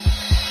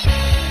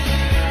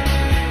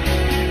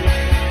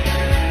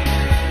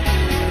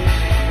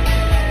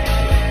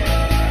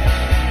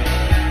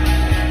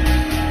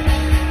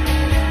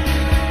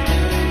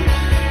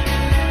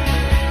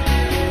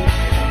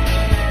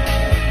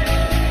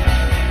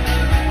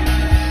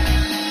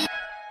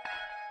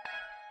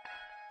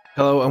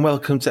Hello and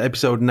welcome to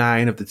episode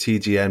 9 of the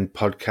TGN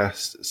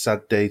podcast.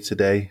 Sad day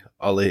today.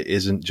 Ollie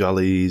isn't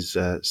jolly. He's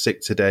sick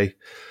today.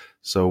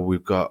 So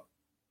we've got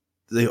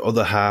the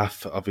other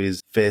half of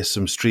his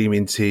fearsome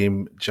streaming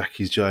team.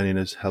 Jackie's joining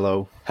us.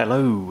 Hello.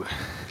 Hello.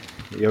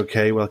 Are you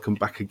okay? Welcome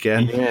back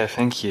again. Yeah,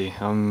 thank you.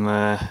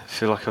 I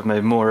feel like I've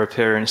made more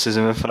appearances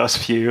in the past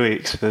few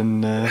weeks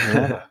than...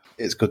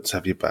 It's good to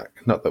have you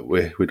back. Not that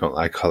we don't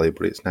like Holly,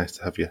 but it's nice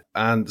to have you.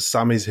 And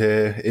Sam is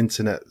here.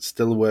 Internet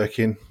still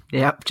working.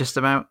 Yep, just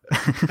about.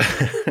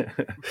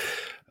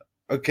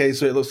 Okay,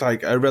 so it looks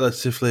like a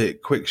relatively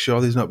quick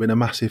show. There's not been a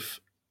massive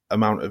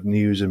amount of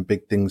news and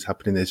big things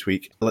happening this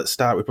week. Let's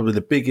start with probably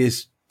the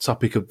biggest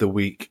topic of the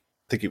week.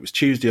 I think it was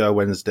Tuesday or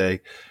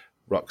Wednesday.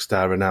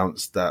 Rockstar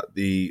announced that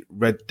the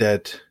Red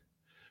Dead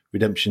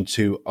Redemption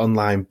 2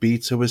 online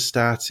beta was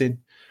starting.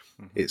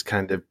 It's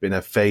kind of been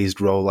a phased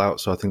rollout.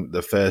 So I think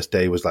the first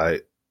day was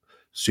like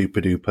super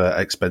duper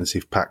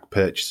expensive pack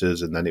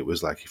purchases. And then it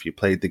was like if you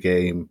played the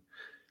game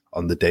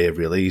on the day of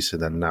release.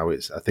 And then now I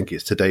think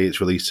it's today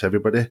it's released to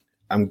everybody.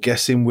 I'm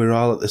guessing we're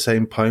all at the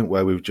same point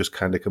where we've just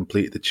kind of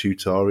completed the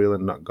tutorial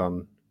and not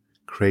gone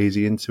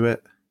crazy into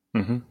it.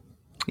 Mm-hmm.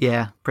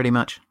 Yeah, pretty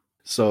much.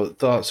 So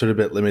thoughts are a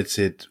bit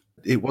limited.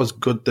 It was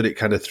good that it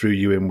kind of threw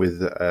you in with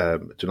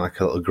doing like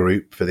a little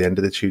group for the end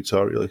of the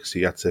tutorial. So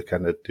you had to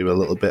kind of do a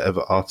little bit of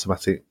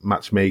automatic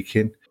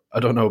matchmaking. I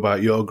don't know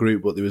about your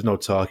group, but there was no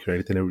talk or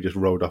anything. Everyone just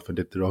rode off and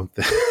did their own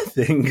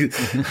thing.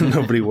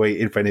 Nobody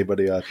waited for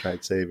anybody or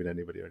tried saving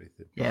anybody or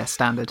anything. Yeah,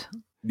 standard.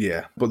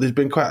 Yeah, but there's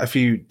been quite a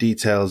few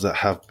details that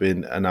have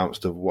been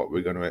announced of what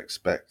we're going to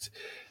expect.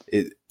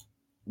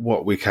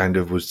 What we kind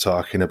of was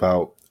talking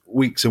about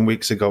weeks and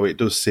weeks ago, it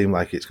does seem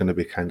like it's going to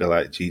be kind of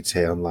like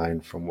GTA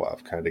Online from what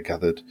I've kind of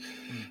gathered.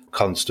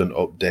 Constant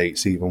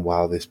updates even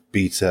while this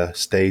beta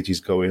stage is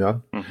going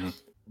on. Mm-hmm.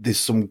 There's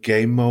some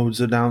game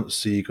modes announced,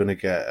 so you're going to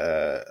get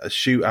a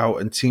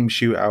shootout and team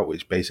shootout,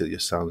 which basically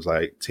just sounds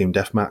like team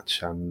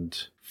deathmatch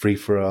and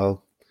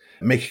free-for-all.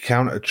 Make a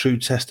count, a true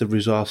test of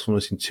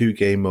resourcefulness in 2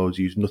 game modes.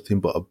 Use nothing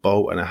but a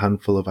bow and a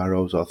handful of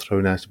arrows or throw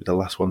knives to be the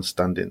last one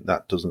standing.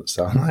 That doesn't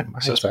sound like my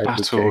So it's type of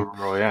Battle game.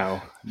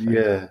 Royale.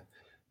 Yeah,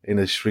 in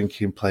a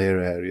shrinking player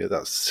area.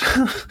 That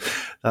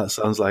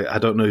sounds like, I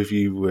don't know if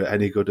you were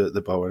any good at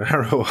the bow and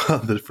arrow or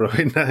the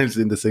throwing knives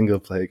in the single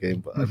player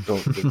game, but I don't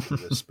think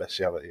it's a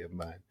speciality of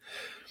mine.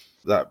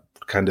 That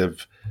kind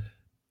of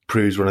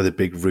proves one of the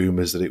big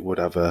rumours that it would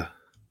have a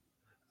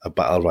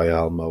Battle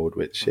Royale mode,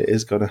 which it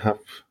is going to have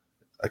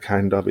a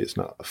kind of. It's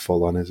not a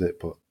full on, is it?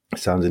 But it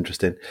sounds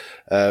interesting.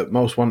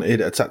 Most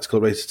wanted, a tactical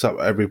race to top.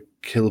 Every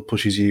kill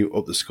pushes you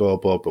up the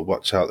scoreboard, but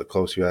watch out, the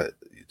closer you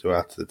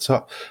are to the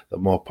top, the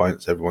more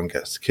points everyone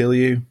gets to kill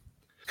you.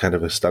 Kind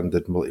of a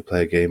standard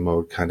multiplayer game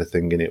mode kind of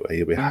thing in it, where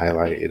you'll be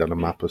highlighted on a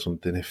map or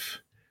something if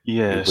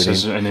Yeah, so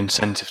there's an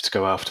incentive to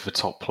go after the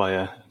top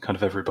player. Kind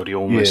of everybody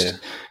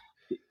almost...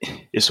 Yeah.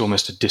 It's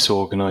almost a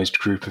disorganised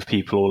group of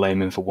people all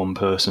aiming for one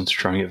person to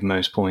try and get the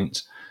most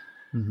points.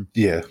 Mm-hmm.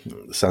 Yeah,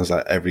 sounds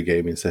like every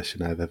gaming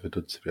session I've ever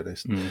done, to be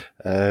honest.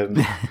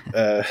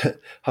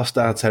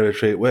 Hostile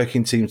territory.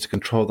 Working teams to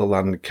control the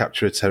land,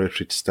 capture a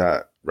territory to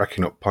start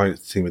racking up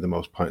points. The team with the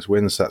most points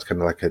wins. So that's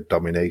kind of like a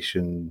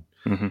domination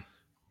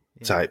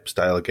type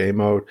style of game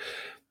mode.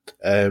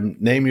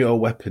 Name your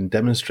weapon.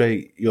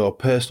 Demonstrate your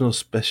personal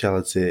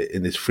speciality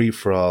in this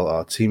free-for-all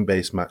or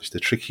team-based match. The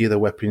trickier the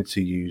weapon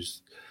to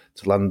use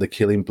to land the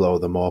killing blow,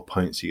 the more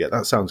points you get.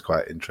 That sounds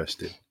quite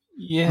interesting.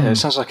 Yeah, It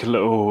sounds like a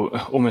little,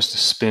 almost a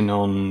spin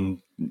on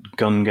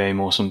gun game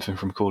or something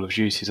from Call of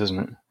Duty, doesn't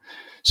it?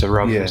 So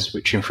rather than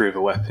switching through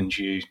the weapons,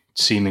 you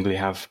seemingly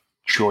have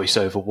choice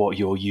over what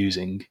you're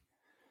using.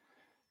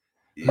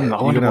 Yeah,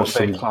 I wonder what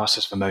their class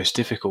is the most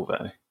difficult,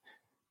 though.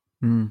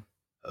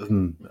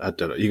 I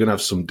don't know. You're going to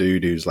have some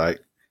dude who's like,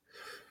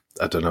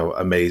 I don't know,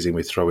 amazing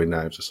with throwing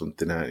knives or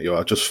something at you,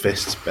 or just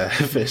fists, bare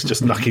fists,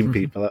 just knocking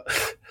people out.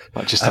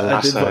 Like just a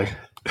lasso.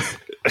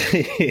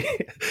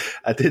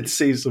 I did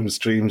see some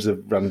streams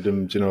of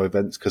random,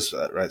 events because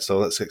so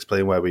let's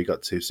explain where we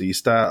got to. So you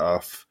start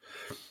off.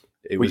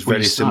 It was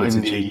very similar to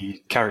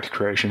the character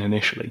creation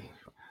initially.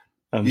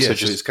 So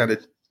it's kind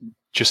of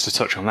just to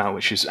touch on that,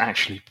 which is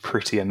actually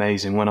pretty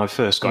amazing. When I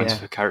first got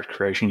into the character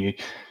creation, you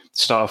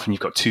start off and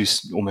you've got 2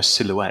 almost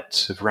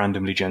silhouettes of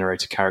randomly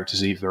generated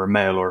characters, either a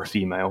male or a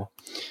female.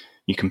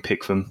 You can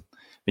pick them.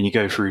 Then you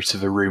go through to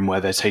the room where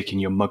they're taking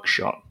your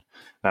mugshot.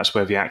 That's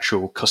where the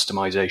actual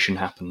customization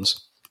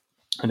happens.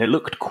 And it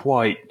looked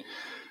quite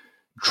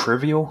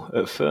trivial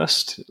at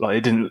first. Like,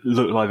 it didn't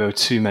look like there were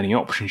too many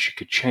options you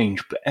could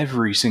change, but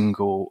every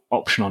single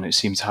option on it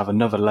seemed to have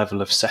another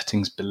level of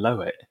settings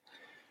below it.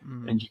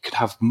 And you could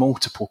have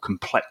multiple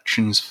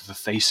complexions for the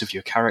face of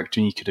your character,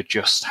 and you could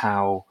adjust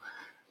how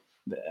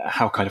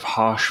kind of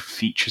harsh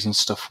features and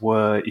stuff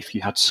were. If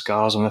you had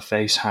scars on the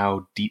face,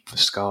 how deep the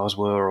scars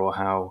were or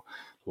how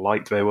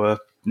light they were.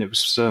 And it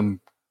was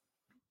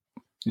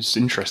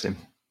interesting.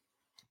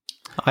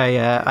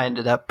 I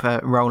ended up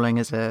rolling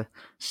as a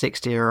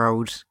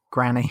 60-year-old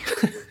granny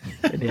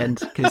in the end,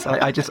 because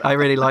I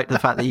really liked the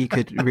fact that you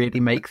could really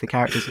make the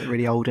characters look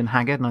really old and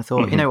haggard, and I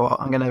thought, you know what,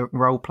 I'm going to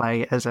role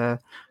play as a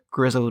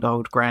grizzled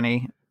old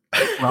granny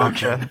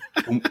rancher.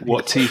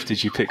 What teeth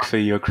did you pick for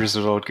your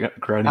grizzled old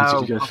granny?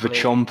 Did you go for the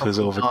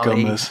chompers or the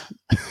gummers?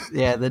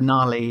 Yeah, the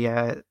gnarly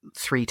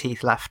 3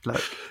 teeth left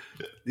look.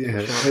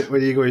 Yeah,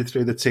 when you're going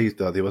through the teeth,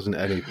 though, there wasn't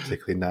any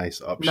particularly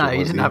nice option. No,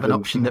 you didn't have an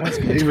option that was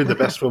good. Even the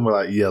best one were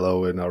like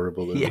yellow and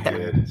horrible and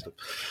weird and stuff.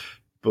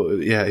 But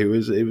yeah, it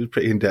was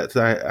pretty in depth.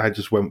 I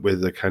just went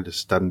with the kind of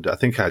standard. I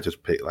think I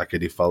just picked like a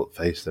default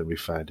face, then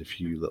refined a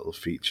few little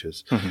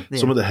features. Mm-hmm.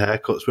 Some of the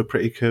haircuts were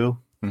pretty cool.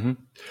 Mm-hmm.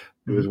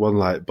 There was one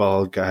like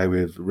bald guy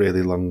with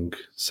really long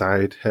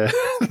side hair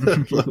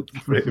that looked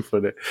pretty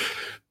funny.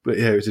 But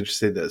yeah, it was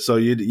interesting. So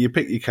you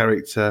pick your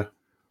character,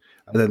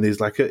 and then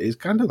there's it's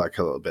kind of like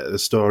a little bit of a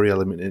story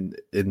element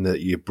in that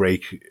you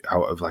break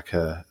out of like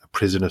a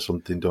prison or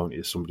something, don't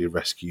you? Somebody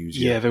rescues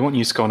you. Yeah, they want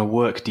you to go on a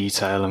work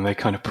detail, and they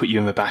kind of put you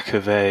in the back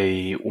of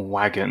a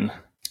wagon,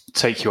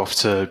 take you off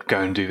to go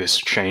and do this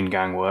chain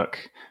gang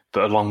work.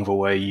 But along the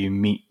way, you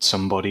meet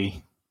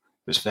somebody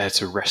that's there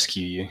to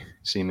rescue you,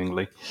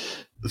 seemingly.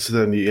 So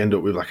then you end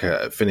up with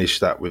finish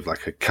that with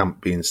like a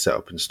camp being set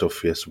up and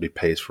stuff here. Somebody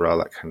pays for all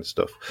that kind of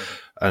stuff.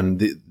 Mm-hmm.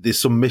 And there's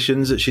some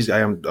missions that I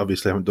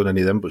haven't done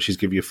any of them, but she's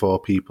give you 4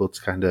 people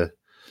to kind of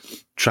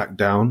track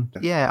down.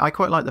 Yeah, I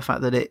quite like the fact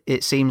that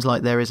it seems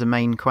like there is a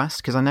main quest,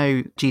 because I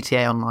know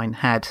GTA Online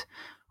had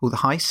all the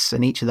heists,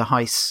 and each of the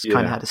heists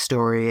kind of had a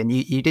story, and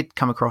you did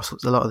come across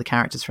a lot of the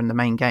characters from the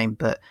main game,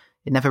 but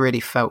it never really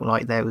felt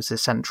like there was a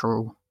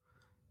central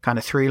kind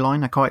of through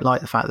line. I quite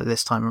like the fact that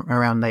this time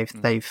around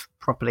they've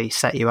properly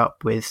set you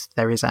up with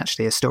there is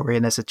actually a story,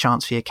 and there's a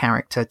chance for your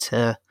character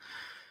to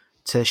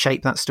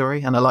shape that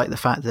story. And I like the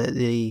fact that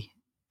the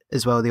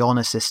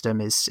honor system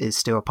is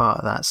still a part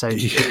of that. So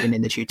even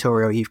in the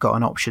tutorial, you've got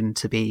an option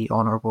to be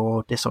honorable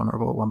or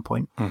dishonorable at one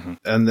point. Mm-hmm.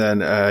 And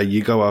then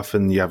you go off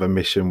and you have a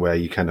mission where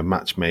you kind of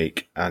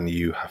matchmake, and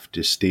you have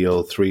to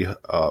steal 3.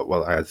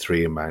 I had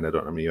 3 in mind. I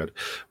don't know how many you had.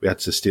 We had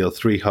to steal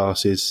 3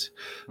 horses.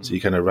 Mm-hmm. So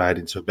you kind of ride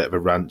into a bit of a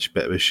ranch,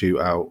 bit of a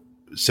shootout,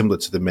 similar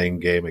to the main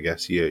game, I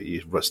guess.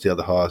 You steal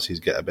the horses,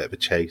 get a bit of a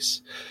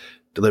chase,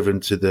 deliver them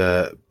to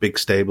the big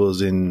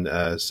stables in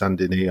Saint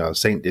Denis or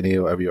Saint Denis,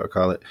 or whatever you want to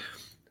call it.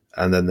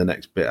 And then the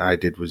next bit I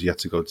did was you had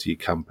to go to your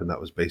camp, and that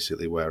was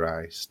basically where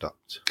I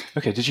stopped.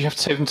 Okay, did you have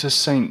to take them to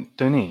Saint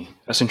Denis?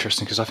 That's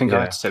interesting, because I think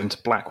I had to take them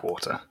to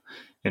Blackwater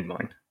in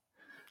mine.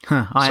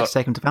 I had to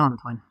take them to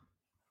Valentine.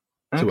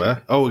 To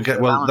where? Oh,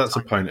 well, that's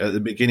the point. At the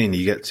beginning,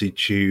 you get to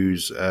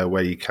choose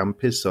where your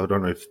camp is, so I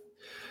don't know if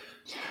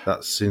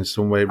that's in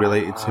some way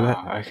related to it.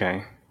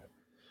 Okay.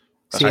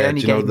 So it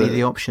only gave me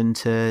the option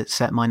to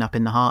set mine up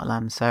in the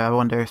Heartland, so I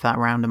wonder if that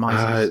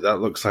randomizes. That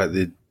looks like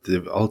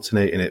they're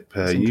alternating it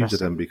per user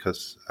then,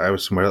 because I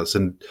was somewhere else.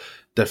 And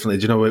definitely,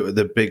 do you know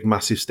the big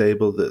massive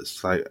stable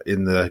that's like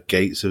in the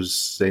gates of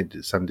Saint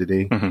Denis?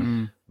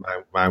 Mm-hmm.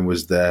 Mine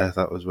was there.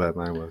 That was where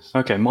mine was.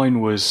 Okay,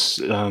 mine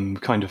was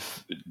kind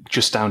of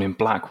just down in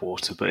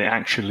Blackwater, but it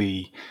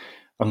actually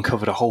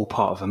uncovered a whole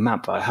part of a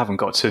map that I haven't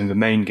got to in the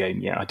main game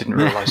yet. I didn't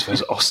realise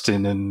there's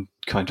Austin and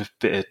kind of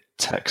bit of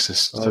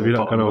Texas. Have you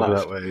not gone over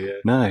that way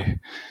yet? No.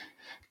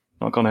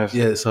 Not gone over.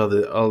 Yeah, it's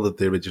all of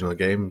the original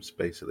games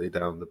basically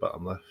down the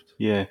bottom left.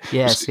 Yeah.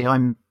 See,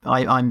 I'm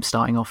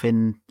starting off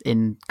in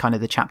kind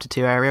of the chapter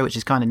 2 area, which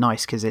is kind of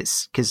nice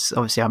because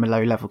obviously I'm a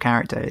low level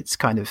character. It's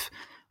kind of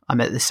I'm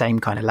at the same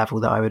kind of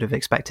level that I would have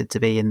expected to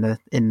be in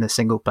the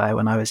single player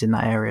when I was in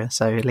that area.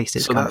 So at least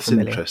it's kind of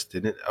familiar.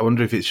 Interesting. I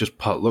wonder if it's just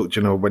pot luck.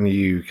 You know, when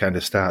you kind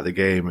of start the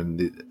game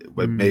and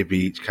maybe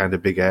each kind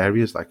of big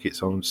area is like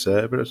its own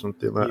server or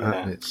something like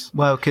that. And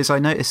well, because I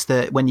noticed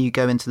that when you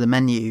go into the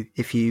menu,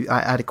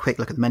 I had a quick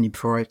look at the menu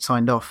before I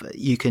signed off.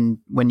 You can,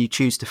 when you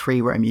choose to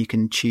free roam, you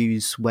can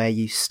choose where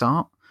you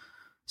start.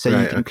 So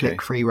you can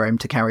click free roam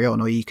to carry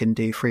on, or you can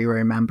do free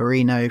roam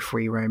Amberino,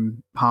 free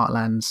roam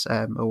Heartlands,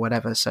 or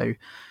whatever. So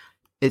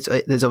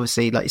there's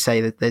obviously, like you say,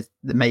 that there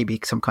may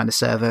be some kind of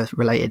server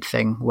related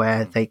thing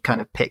where they kind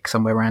of pick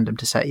somewhere random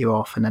to set you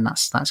off, and then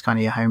that's kind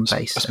of your home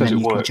base. I suppose it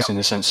works in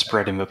a sense,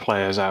 spreading the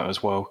players out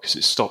as well, because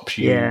it stops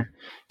you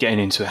getting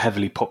into a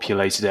heavily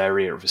populated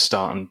area at the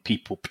start and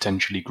people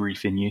potentially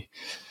griefing you.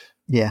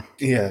 Yeah.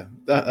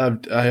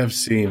 I have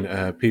seen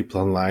people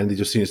online. There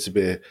just seems to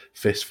be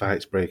fist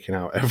fights breaking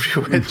out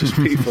everywhere. Just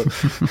people.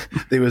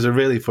 There was a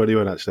really funny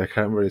one actually. I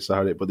can't remember who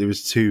started it, but there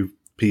was 2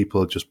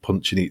 people just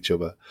punching each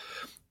other.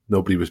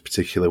 Nobody was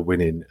particularly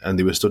winning, and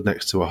they were stood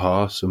next to a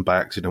horse, and by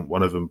accident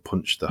one of them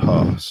punched the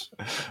horse,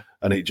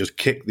 and it just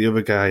kicked the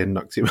other guy and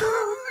knocked him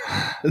out.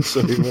 And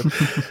so he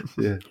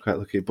was, quite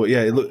lucky. But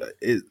yeah,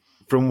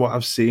 from what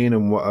I've seen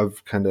and what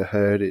I've kind of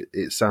heard,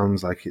 it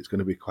sounds like it's going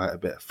to be quite a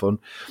bit of fun.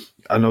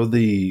 I know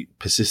the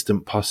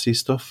persistent posse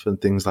stuff and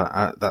things like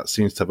that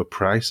seems to have a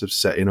price of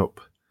setting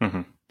up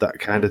that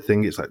kind of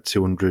thing. It's like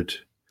 $200,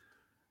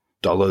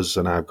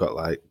 and I've got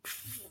like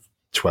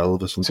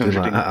 12 or something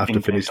like that after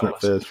finishing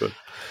that first one.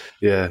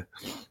 Yeah.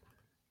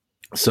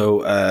 So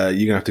you're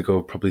going to have to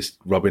go probably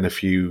robbing a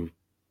few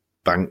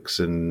banks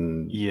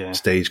and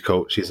stage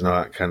coaches and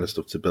all that kind of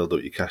stuff to build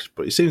up your cash.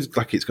 But it seems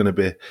like it's going to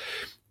be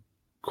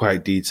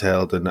quite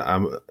detailed, and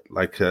I'm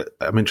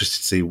interested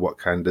to see what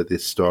kind of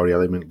this story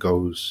element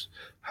goes,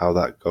 how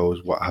that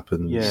goes, what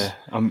happens. Yeah,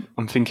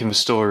 I'm thinking the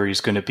story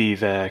is going to be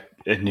there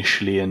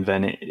initially, and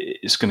then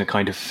it's going to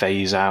kind of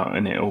phase out,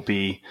 and it'll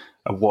be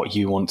what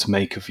you want to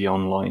make of the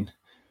online.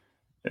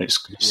 It's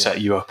going to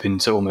set you up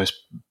into almost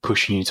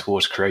pushing you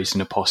towards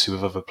creating a posse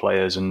with other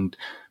players and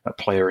that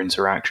player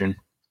interaction.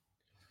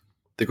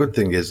 The good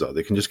thing is, though,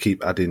 they can just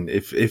keep adding,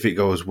 if it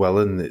goes well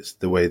and it's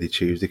the way they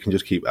choose, they can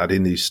just keep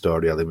adding these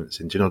story elements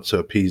in, to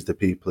appease the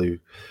people who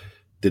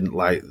didn't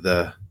like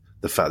the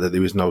fact that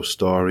there was no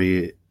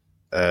story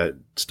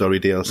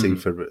DLC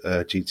for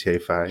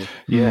GTA 5.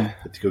 Yeah.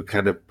 That you could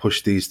kind of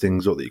push these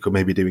things up that you could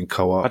maybe do in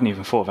co-op. I hadn't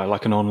even thought of that,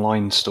 like an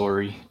online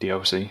story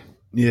DLC.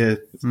 Yeah,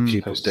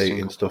 keep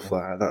updating stuff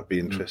like that. That'd be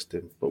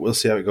interesting. But we'll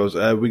see how it goes.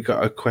 We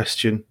got a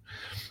question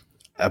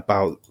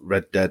about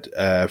Red Dead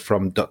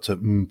from Dr.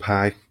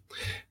 Mpai.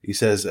 He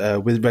says,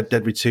 with Red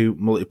Dead 2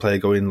 multiplayer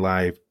going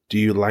live, do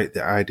you like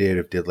the idea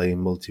of delaying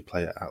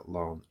multiplayer at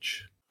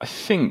launch? I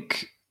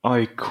think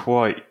I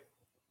quite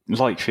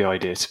like the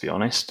idea, to be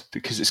honest,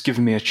 because it's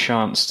given me a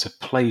chance to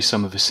play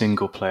some of the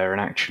single player and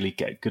actually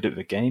get good at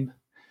the game.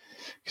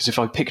 Because if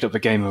I picked up a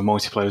game and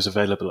multiplayer was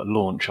available at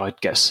launch,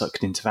 I'd get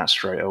sucked into that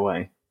straight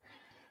away.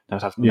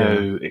 I'd have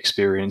no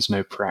experience,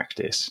 no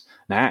practice.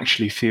 And I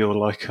actually feel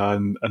like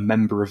I'm a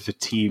member of the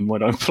team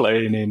when I'm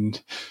playing in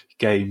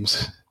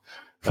games.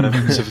 So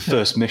the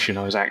first mission,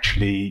 I was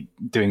actually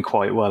doing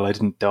quite well. I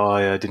didn't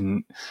die.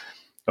 I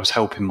was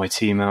helping my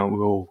team out. We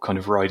were all kind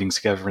of riding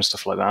together and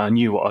stuff like that. I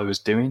knew what I was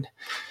doing.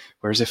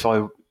 Whereas if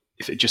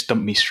it just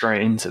dumped me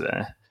straight into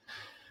there,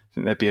 I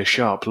think there'd be a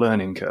sharp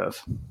learning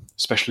curve,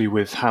 especially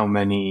with how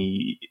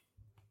many,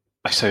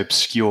 I say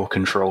obscure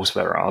controls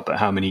there are, but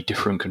how many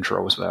different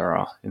controls there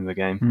are in the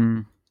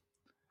game.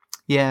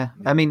 Yeah,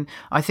 I mean,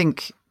 I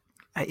think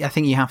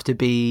you have to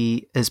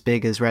be as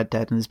big as Red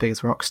Dead and as big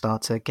as Rockstar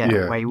to get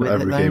away with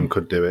it. Every game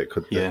could do it,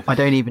 could they? I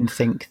don't even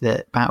think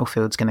that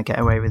Battlefield's going to get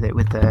away with it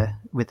with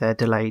their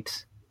delayed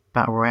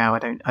battle royale.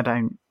 I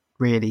don't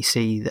really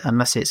see that,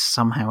 unless it's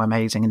somehow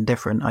amazing and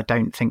different. I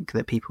don't think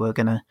that people are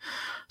going to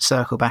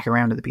circle back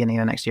around at the beginning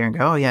of next year and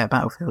go, "Oh yeah,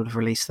 Battlefield have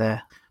released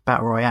their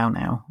battle royale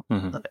now.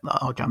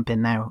 I'll jump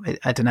in now."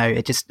 I don't know.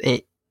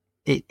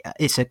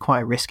 It's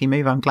quite a risky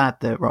move. I'm glad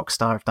that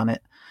Rockstar have done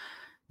it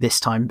this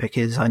time,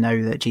 because I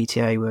know that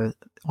GTA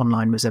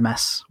online was a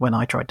mess when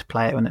I tried to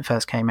play it when it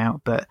first came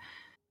out. But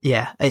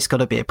yeah, it's got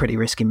to be a pretty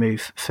risky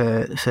move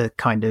for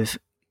kind of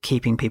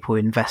keeping people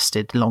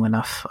invested long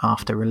enough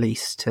after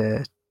release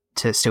to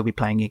still be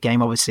playing your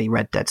game. Obviously,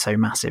 Red Dead's so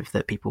massive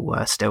that people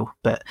were still,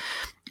 but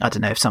I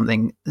don't know if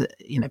something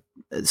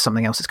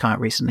else has come out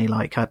recently,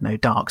 like, I don't know,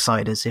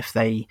 Darksiders, if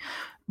they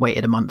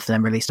waited a month and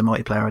then released a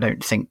multiplayer, I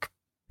don't think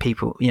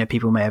people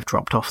may have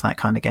dropped off that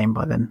kind of game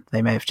by then.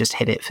 They may have just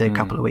hit it for a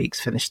couple of weeks,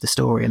 finished the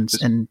story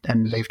and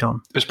moved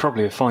on. It's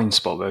probably a fine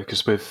spot though,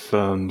 because with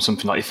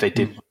something like, if they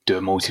did do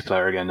a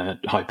multiplayer again, a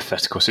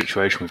hypothetical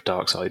situation with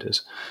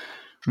Darksiders,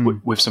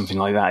 with something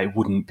like that, it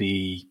wouldn't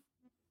be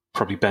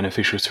probably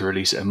beneficial to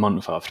release it a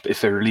month after. But if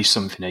they release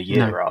something a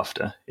year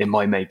after, it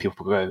might make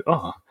people go,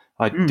 "Oh,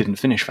 I didn't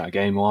finish that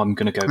game, or I'm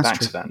going to go back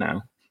to that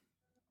now."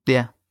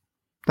 Yeah,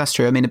 that's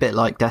true. I mean, a bit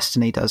like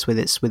Destiny does with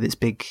its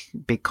big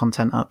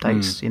content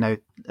updates.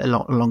 A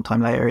long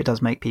time later, it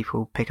does make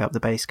people pick up the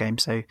base game.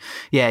 So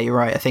yeah, you're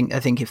right. I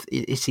think if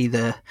it's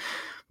either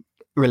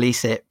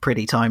release it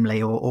pretty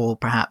timely, or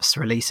perhaps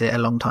release it a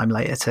long time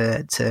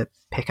later to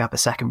pick up a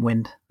second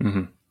wind.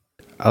 Mm-hmm.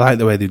 I like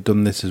the way they've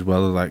done this as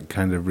well, like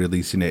kind of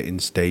releasing it in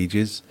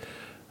stages.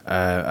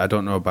 I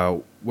don't know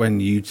about when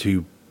you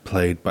two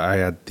played, but I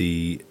had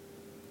the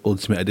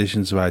Ultimate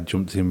Edition, so I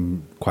jumped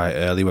in quite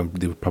early when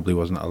there probably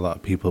wasn't a lot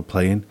of people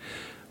playing.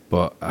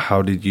 But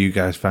how did you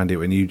guys find it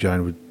when you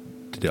joined?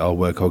 Did it all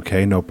work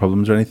okay? No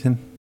problems or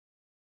anything?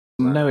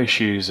 No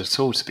issues at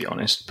all, to be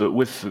honest. But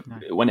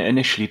when it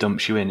initially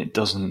dumps you in, it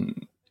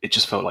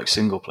just felt like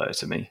single player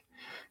to me.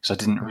 Because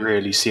I didn't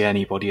really see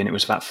anybody, and it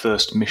was that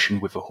first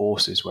mission with the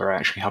horses where I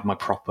actually had my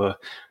proper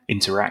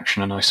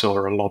interaction, and I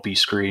saw a lobby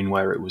screen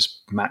where it was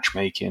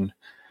matchmaking.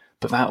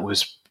 But that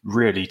was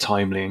really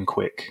timely and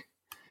quick.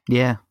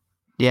 Yeah.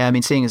 I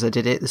mean, seeing as I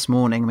did it this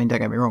morning, I mean,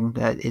 don't get me wrong,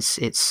 it's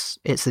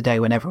the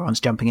day when everyone's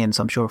jumping in,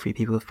 so I'm sure a few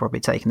people have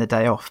probably taken the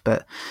day off.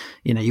 But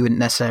you wouldn't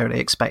necessarily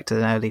expect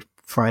an early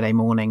Friday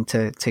morning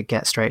to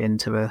get straight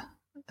into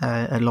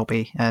a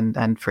lobby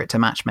and for it to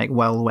matchmake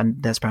well when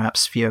there's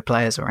perhaps fewer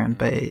players around,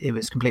 but it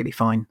was completely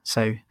fine.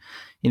 So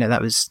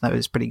that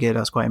was pretty good.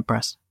 I was quite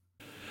impressed.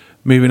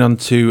 Moving on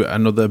to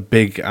another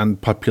big and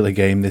popular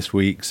game this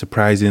week,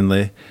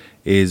 surprisingly,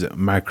 is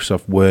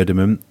Microsoft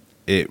Wordament.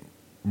 It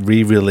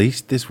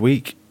re-released this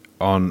week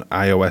on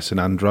iOS and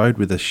Android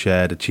with a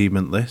shared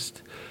achievement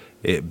list.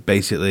 It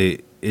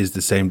basically is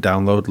the same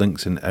download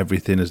links and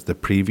everything as the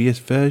previous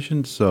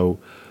version. So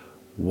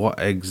what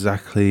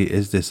exactly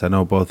is this? I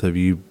know both of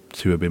you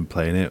two have been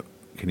playing it.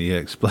 Can you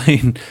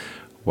explain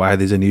why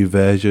there's a new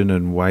version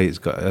and why it's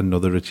got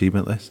another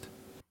achievement list?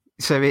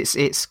 So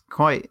it's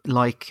quite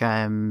like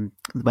when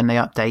they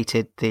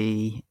updated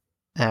the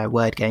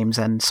word games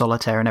and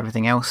solitaire and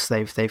everything else.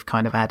 They've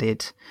kind of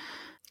added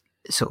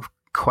sort of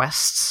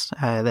quests.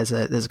 There's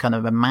a kind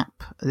of a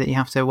map that you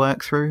have to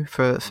work through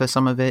for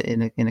some of it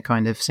in a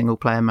kind of single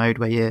player mode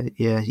where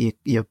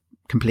you're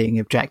completing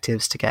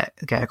objectives to get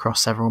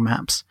across several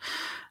maps.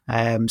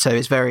 So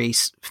it's very,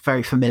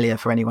 very familiar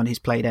for anyone who's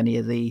played any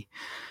of the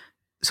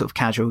sort of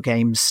casual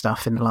games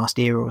stuff in the last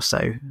year or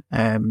so,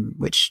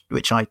 which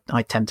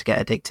I tend to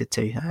get addicted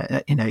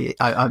to.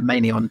 I'm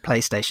mainly on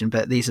PlayStation,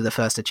 but these are the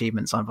first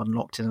achievements I've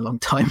unlocked in a long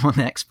time on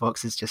the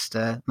Xbox. Is just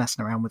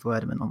messing around with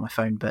Wordament on my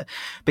phone. But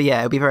yeah,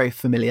 it'll be very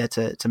familiar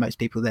to most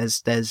people.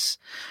 There's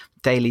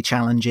daily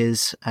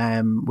challenges,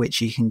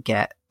 which you can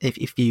get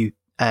if you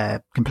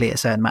complete a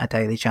certain amount of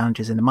daily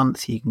challenges in a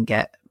month. You can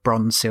get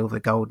bronze,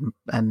 silver, gold,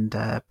 and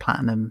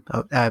platinum,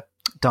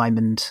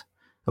 diamond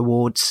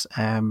awards,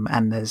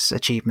 and there's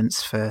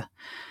achievements for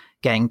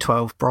getting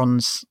 12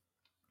 bronze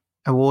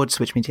awards,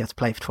 which means you have to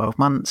play for 12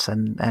 months,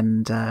 and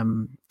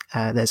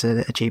there's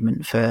an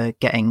achievement for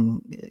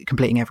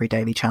completing every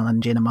daily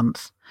challenge in a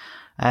month.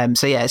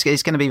 So yeah,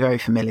 it's going to be very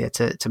familiar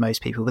to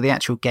most people, but the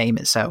actual game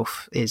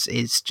itself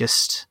is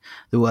just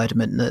the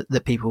Wordament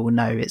that people will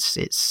know.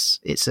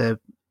 It's a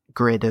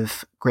grid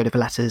of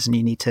letters, and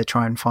you need to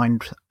try and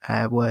find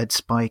words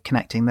by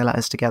connecting the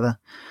letters together.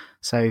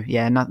 So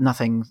yeah,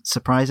 nothing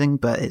surprising,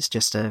 but it's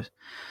just a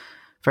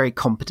very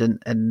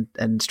competent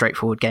and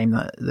straightforward game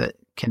that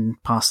can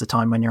pass the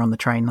time when you're on the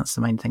train. That's the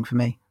main thing for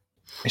me.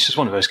 It's just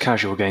one of those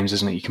casual games,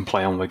 isn't it? You can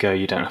play on the go.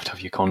 You don't have to have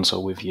your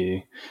console with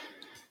you,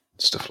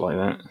 stuff like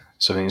that.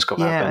 So I think it's got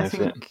that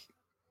benefit.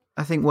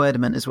 I think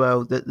Wordament as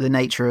well, the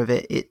nature of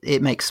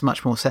it makes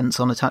much more sense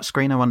on a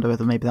touchscreen. I wonder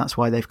whether maybe that's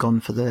why they've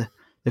gone for the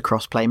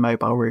cross-play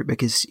mobile route,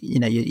 because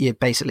you're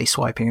basically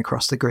swiping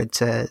across the grid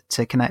to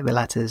connect the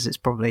letters. It's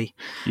probably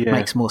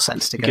makes more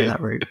sense to go that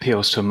route. It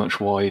appeals to a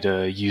much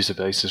wider user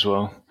base as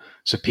well.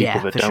 So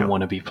people that don't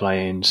want to be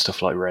playing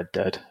stuff like Red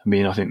Dead. I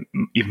mean, I think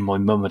even my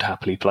mum would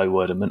happily play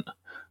Wordament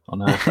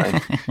on her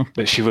phone,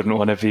 but she wouldn't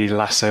want to be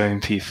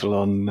lassoing people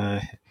on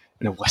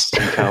in a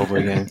Western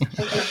cowboy game.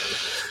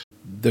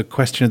 The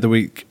question of the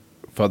week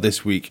for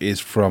this week is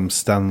from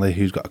Stanley,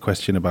 who's got a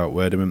question about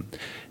Wordament.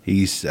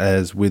 He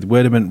says, with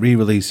Wordament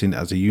re-releasing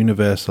as a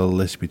universal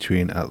list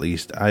between at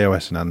least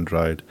iOS and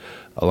Android,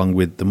 along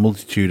with the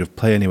multitude of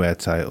Play Anywhere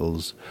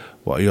titles,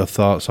 what are your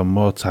thoughts on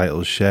more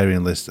titles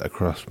sharing lists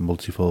across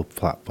multiple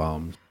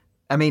platforms?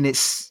 I mean,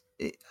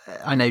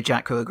 I know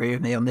Jack will agree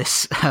with me on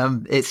this.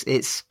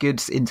 It's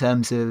good in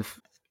terms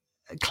of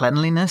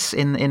cleanliness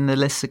in the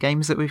lists of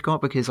games that we've got,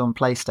 because on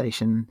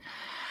PlayStation,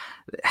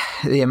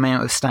 the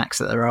amount of stacks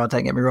that there are,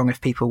 don't get me wrong, if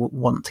people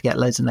want to get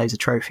loads and loads of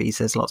trophies,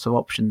 there's lots of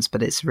options,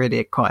 but it's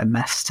really quite a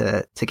mess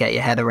to get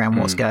your head around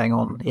what's going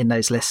on in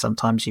those lists.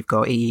 Sometimes you've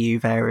got EU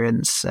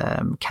variants,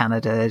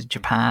 Canada,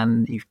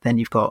 Japan, then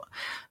you've got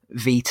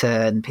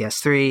Vita and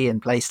PS3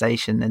 and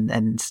PlayStation,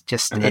 and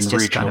just it's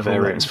just regional kind of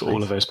variants for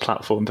all of those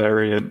platform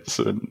variants.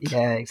 And,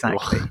 yeah,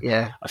 exactly.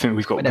 Yeah, I think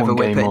we've got one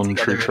game on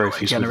True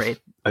Trophies with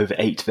over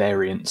 8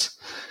 variants.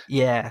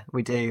 Yeah,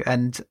 we do.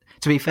 And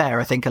to be fair,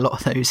 I think a lot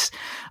of those,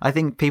 I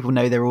think people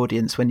know their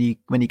audience when you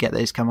get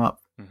those come up.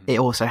 Mm-hmm. It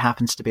also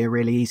happens to be a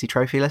really easy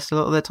trophy list a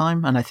lot of the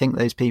time, and I think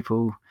those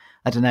people,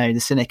 I don't know,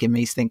 the cynic in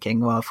me is thinking,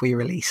 well, if we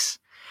release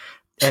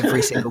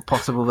every single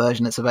possible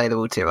version that's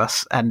available to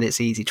us and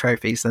it's easy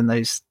trophies, then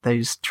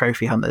those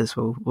trophy hunters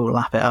will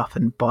lap it up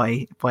and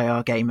buy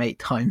our game 8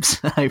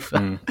 times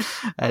over.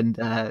 And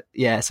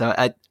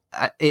so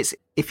it's,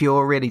 if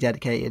you're a really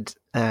dedicated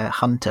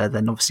hunter,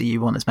 then obviously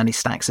you want as many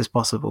stacks as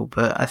possible,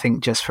 but I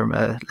think just from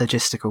a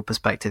logistical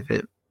perspective,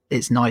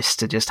 it's nice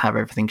to just have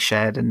everything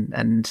shared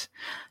and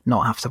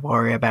not have to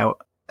worry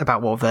about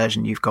what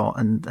version you've got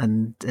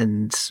and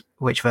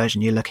which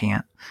version you're looking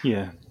at.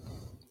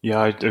 Yeah,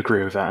 I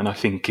agree with that, and I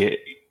think it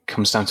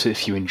comes down to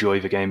if you enjoy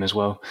the game as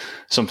well.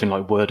 Something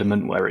like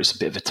Wordament, where it's a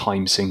bit of a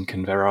time sink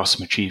and there are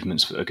some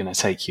achievements that are going to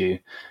take you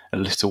a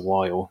little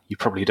while. You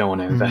probably don't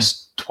want to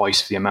invest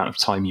twice the amount of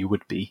time you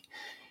would be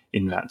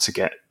in that to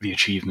get the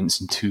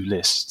achievements in 2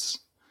 lists.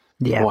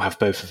 Yeah. Or have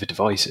both of the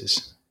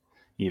devices,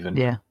 even.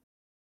 Yeah.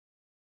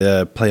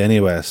 The Play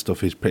Anywhere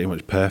stuff is pretty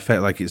much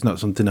perfect. Like, it's not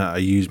something that I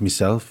use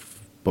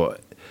myself,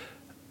 but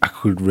I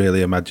could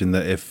really imagine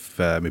that if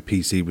my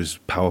PC was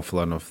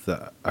powerful enough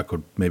that I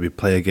could maybe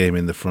play a game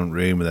in the front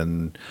room and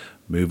then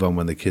move on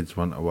when the kids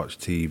want to watch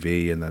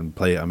TV and then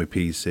play it on my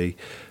PC.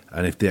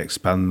 And if they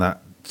expand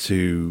that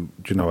to,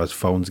 as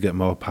phones get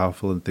more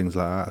powerful and things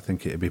like that, I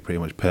think it'd be pretty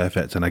much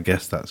perfect. And I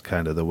guess that's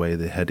kind of the way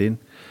they're heading.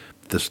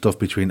 The stuff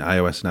between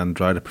iOS and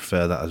Android, I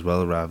prefer that as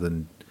well, rather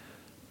than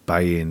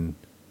buying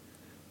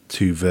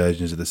 2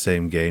 versions of the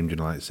same game,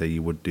 like say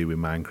you would do with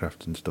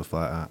Minecraft and stuff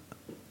like that.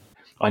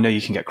 I know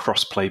you can get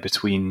cross-play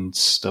between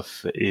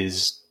stuff that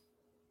is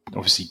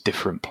obviously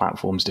different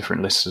platforms,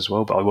 different lists as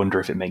well, but I wonder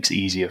if it makes it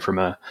easier from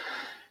a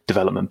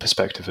development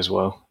perspective as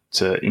well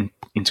to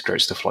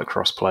integrate stuff like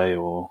cross-play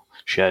or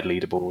shared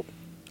leaderboard.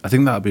 I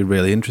think that would be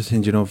really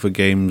interesting, for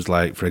games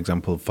like, for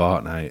example,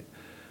 Fortnite,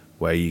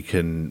 where you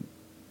can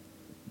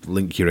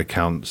link your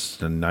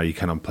accounts, and now you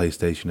can on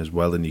PlayStation as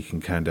well, and you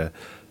can kind of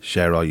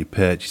share all your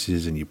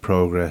purchases and your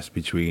progress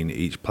between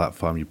each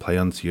platform you play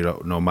on. So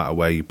no matter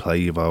where you play,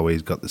 you've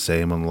always got the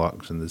same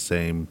unlocks and the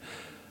same,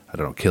 I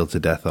don't know, kill to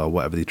death or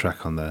whatever they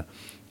track on there.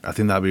 I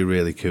think that'd be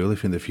really cool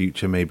if in the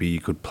future maybe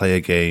you could play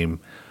a game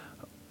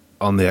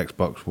on the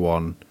Xbox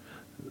One,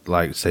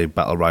 like say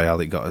Battle Royale,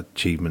 it got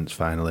achievements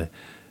finally,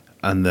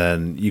 and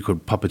then you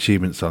could pop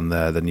achievements on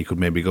there, then you could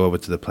maybe go over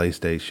to the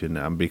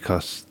PlayStation, and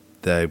because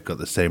they've got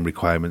the same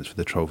requirements for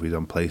the trophies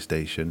on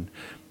PlayStation,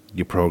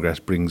 your progress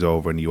brings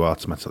over and you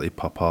automatically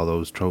pop all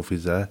those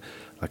trophies there.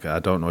 Like, I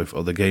don't know if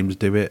other games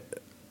do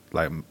it.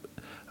 Like,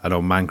 I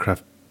know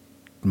Minecraft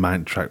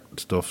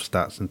stuff,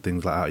 stats and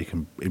things like that, you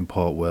can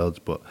import worlds,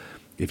 but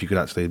if you could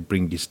actually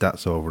bring your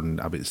stats over and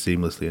have it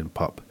seamlessly and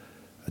pop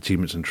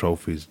achievements and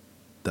trophies,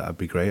 that'd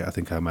be great. I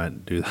think I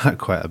might do that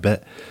quite a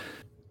bit.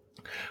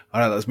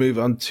 All right, let's move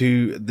on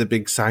to the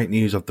big site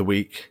news of the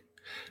week.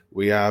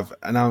 We have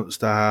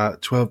announced our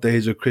 12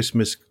 Days of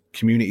Christmas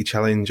community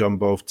challenge on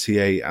both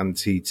TA and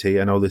TT.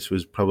 I know this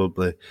was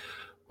probably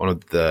one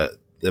of the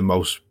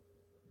most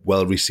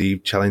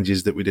well-received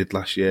challenges that we did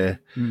last year.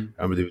 And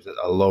there was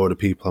a load of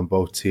people on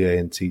both TA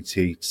and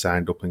TT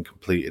signed up and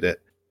completed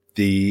it.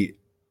 The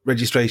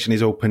registration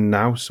is open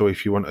now, so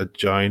if you want to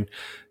join,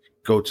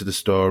 go to the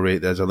story.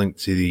 There's a link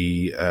to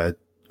the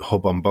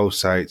hub on both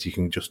sites. You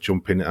can just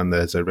jump in and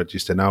there's a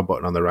register now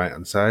button on the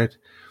right-hand side.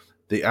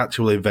 The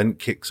actual event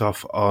kicks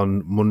off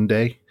on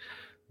Monday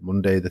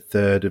the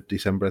 3rd of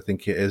December, I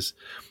think it is,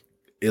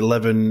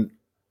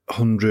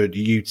 1100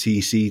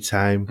 UTC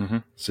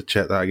time. So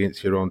check that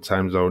against your own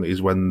time zone is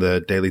when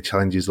the daily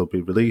challenges will be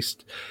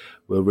released.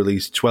 We'll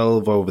release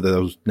 12 over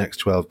those next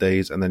 12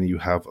 days, and then you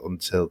have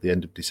until the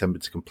end of December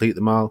to complete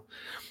them all.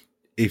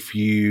 If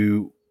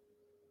you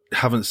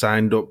haven't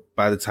signed up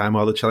by the time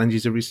all the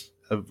challenges are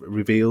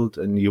revealed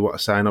and you want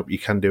to sign up, you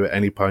can do it at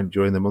any point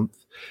during the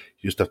month.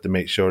 You just have to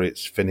make sure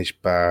it's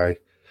finished by, I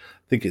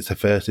think it's the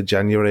 1st of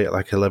January at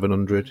like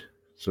 1100,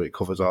 so it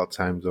covers all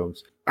time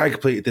zones. I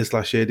completed this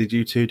last year. Did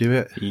you two do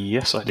it?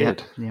 Yes, I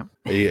did. Yeah.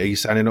 Are you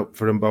signing up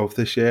for them both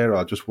this year,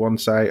 or just one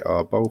site,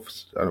 or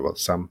both? I don't know, well,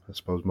 Sam, I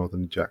suppose, more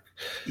than Jack.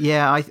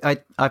 Yeah,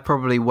 I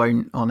probably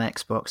won't on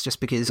Xbox, just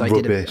because I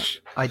did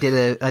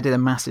a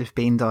massive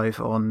bean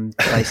dive on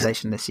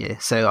PlayStation this year.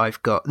 So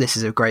this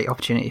is a great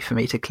opportunity for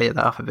me to clear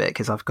that up a bit,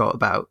 because I've got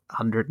about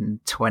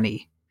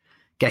 120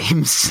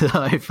 games that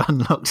I've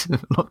unlocked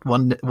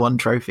one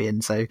trophy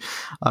in, so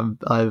I'm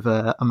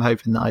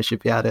hoping that I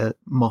should be able to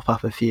mop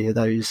up a few of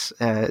those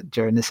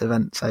during this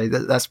event. So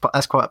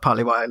that's quite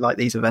partly why I like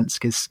these events,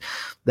 because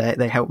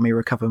they help me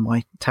recover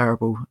my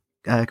terrible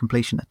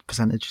completion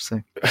percentage.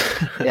 So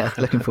yeah,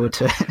 looking forward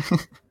to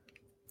it.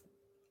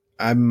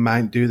 I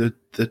might do the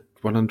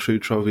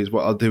 100 trophies.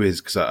 What I'll do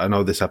is, because I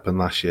know this happened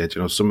last year,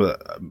 some of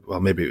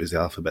maybe it was the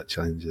alphabet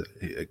challenge,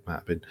 it might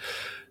have been.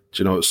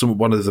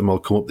 One of them will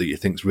come up that you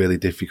think's really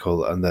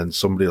difficult, and then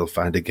somebody will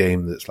find a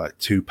game that's like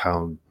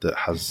 £2 that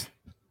has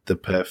the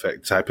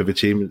perfect type of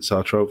achievements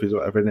or trophies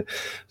or whatever in it.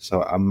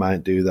 So I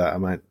might do that. I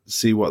might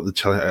see what the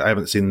challenge. I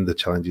haven't seen the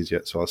challenges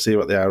yet, so I'll see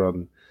what they are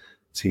on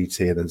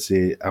TT and then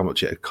see how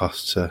much it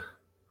costs to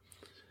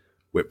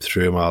whip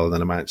through them all, and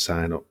then I might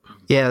sign up.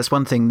 Yeah, that's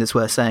one thing that's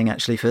worth saying,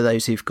 actually, for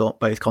those who've got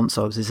both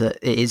consoles, is that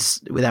it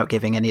is, without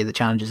giving any of the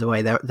challenges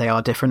away, they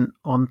are different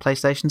on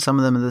PlayStation. Some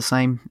of them are the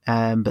same,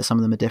 but some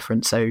of them are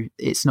different. So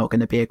it's not going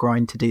to be a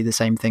grind to do the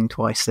same thing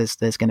twice.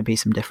 There's going to be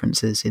some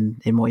differences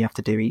in what you have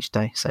to do each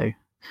day. So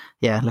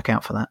yeah, look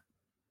out for that.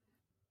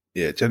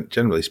 Yeah,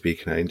 generally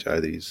speaking, I enjoy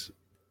these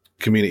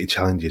community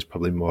challenges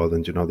probably more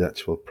than, the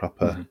actual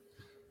proper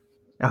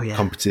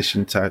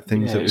competition type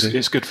things. Yeah,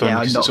 it's good fun,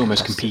 because it's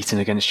almost competing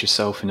against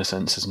yourself in a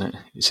sense, isn't it?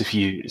 It's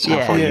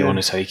how far you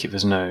want to take it.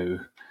 There's no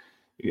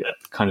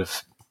kind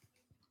of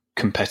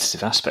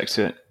competitive aspect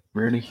to it,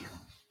 really.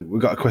 We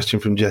got a question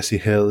from Jesse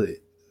Hill,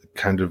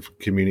 kind of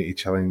community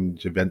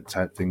challenge event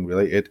type thing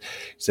related.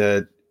 He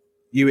said,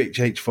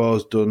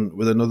 UHH4's done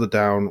with another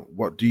down.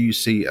 What do you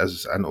see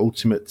as an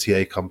ultimate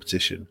TA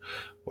competition?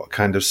 What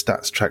kind of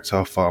stats, tracks,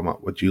 or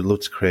format would you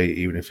love to create,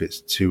 even if it's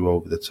too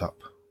over the top?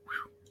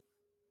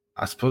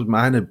 I suppose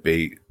mine would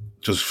be,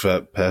 just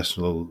for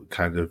personal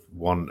kind of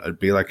one, it'd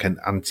be like an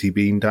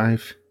anti-beam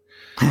dive,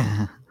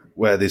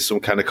 where there's some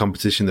kind of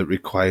competition that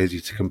requires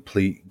you to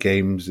complete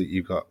games that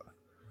you've got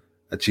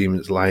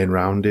achievements lying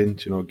around in,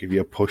 give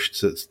you a push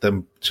to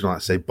them,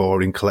 like say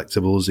boring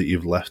collectibles that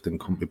you've left and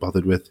couldn't be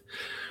bothered with.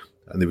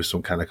 And there was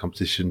some kind of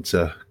competition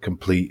to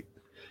complete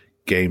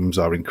games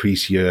or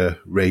increase your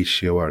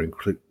ratio or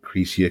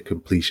increase your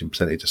completion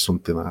percentage or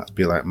something like that. It'd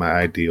be like my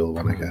ideal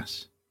one, I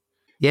guess.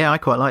 Yeah, I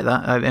quite like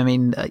that. I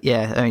mean,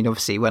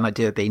 obviously when I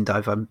do a bean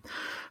dive,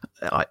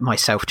 my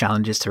self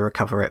challenge is to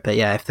recover it. But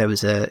yeah, if there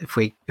was if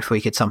we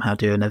could somehow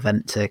do an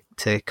event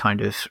to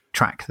kind of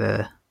track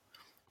the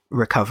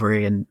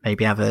recovery and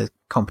maybe have a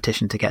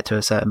competition to get to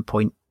a certain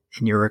point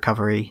in your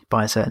recovery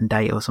by a certain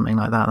date or something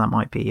like that, that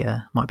might be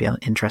an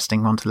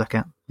interesting one to look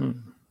at.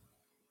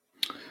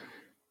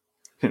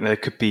 think there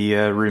could be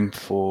room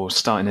for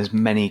starting as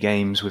many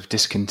games with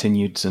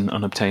discontinueds and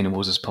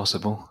unobtainables as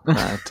possible.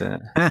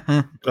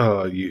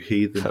 Oh, you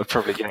heathen. That'll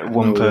probably get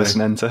one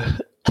person enter.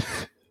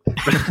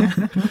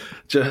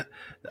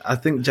 I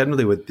think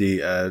generally with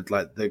the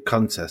like the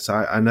contests,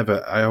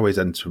 I always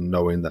enter them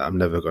knowing that I'm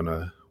never going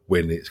to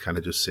win. It's kind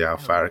of just see how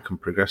far I can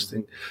progress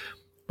things.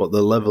 But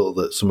the level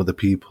that some of the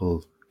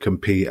people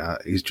compete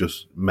at is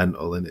just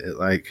mental. And it,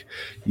 like,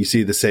 you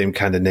see the same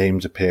kind of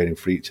names appearing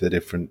for each of the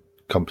different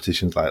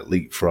competitions, like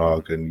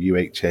Leapfrog and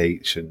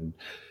UHH and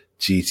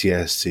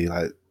GTSC.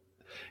 Like,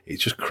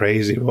 it's just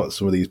crazy what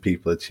some of these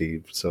people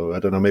achieve. So I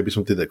don't know, maybe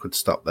something that could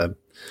stop them.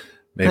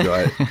 Maybe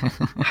like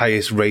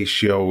highest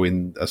ratio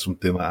in or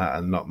something like that,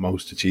 and not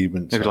most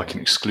achievements. Maybe like an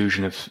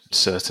exclusion of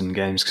certain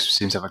games, because it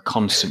seems to have a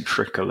constant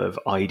trickle of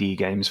ID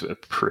games that are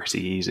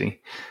pretty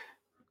easy.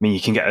 I mean, you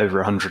can get over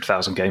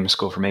 100,000 gamer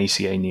score from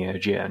ACA Neo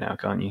Geo now,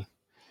 can't you?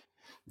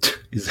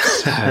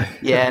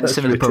 Yeah, and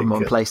similar problem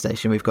on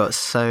PlayStation. We've got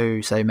so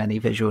many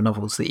visual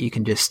novels that you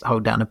can just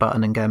hold down a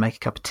button and go make a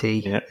cup of tea.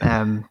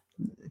 Yeah.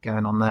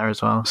 Going on there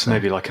as well. So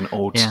maybe like an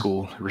old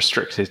school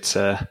restricted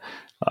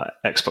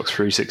Xbox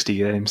 360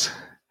 games.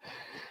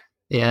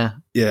 Yeah,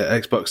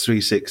 Xbox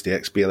 360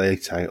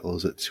 XBLA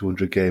titles at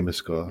 200 gamer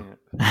score.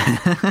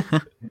 Yeah.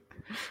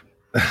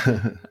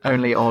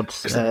 Only odd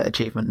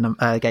achievement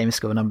gamer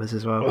score numbers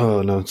as well.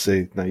 Oh no!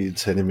 See, now you're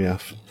turning me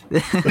off.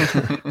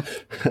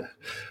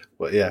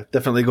 But yeah,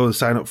 definitely go and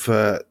sign up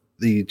for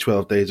the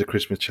 12 Days of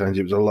Christmas Challenge.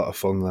 It was a lot of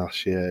fun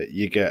last year.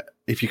 You get,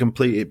 if you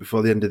complete it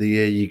before the end of the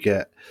year, you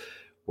get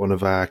one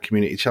of our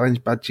community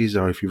challenge badges,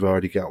 or if you've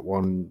already got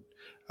one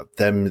of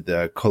them,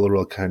 the colour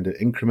will kind of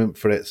increment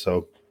for it.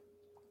 So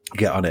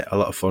get on it. A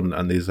lot of fun.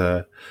 And there's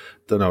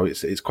don't know,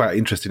 it's quite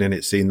interesting in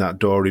it, seeing that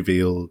door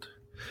revealed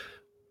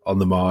on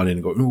the morning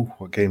and go, ooh,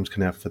 what games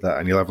can I have for that?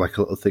 And you'll have like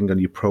a little thing on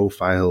your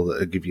profile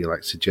that'll give you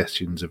like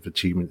suggestions of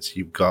achievements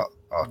you've got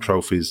or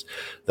trophies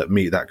that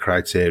meet that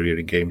criteria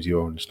in games you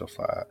own and stuff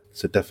like that.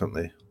 So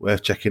definitely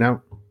worth checking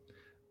out.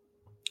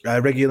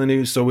 Regular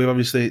news. So we're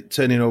obviously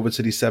turning over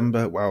to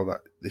December. Wow,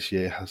 this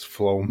year has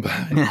flown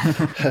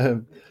by.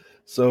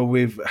 So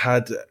we've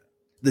had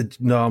the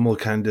normal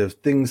kind of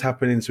things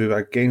happening. So we've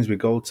had games with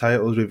gold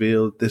titles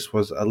revealed. This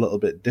was a little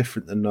bit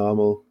different than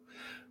normal.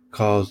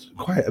 Caused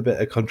quite a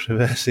bit of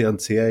controversy on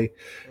TA. Yeah.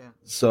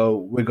 So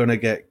we're going to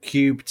get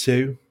Cube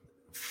 2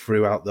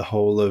 throughout the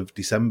whole of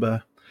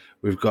December.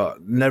 We've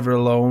got Never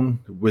Alone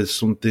with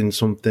something,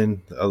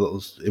 a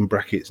little in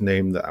brackets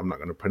name that I'm not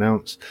going to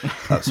pronounce.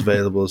 That's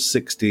available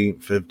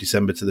 16th of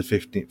December to the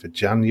 15th of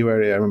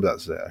January. I remember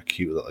that's a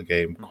cute little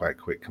game, quite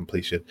quick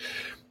completion.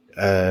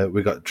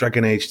 We've got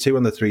Dragon Age 2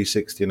 on the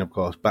 360, and of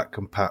course Back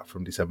Compat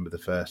from December the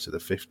 1st to the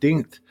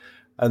 15th.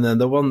 And then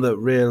the one that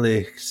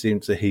really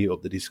seemed to heat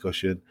up the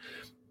discussion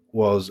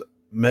was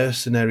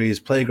Mercenaries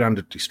Playground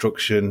of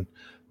Destruction,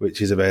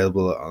 which is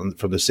available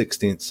from the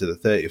 16th to the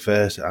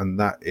 31st, and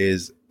that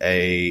is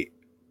a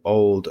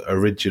old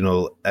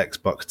original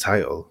Xbox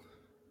title.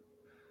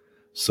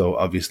 So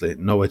obviously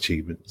no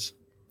achievements.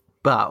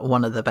 But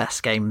one of the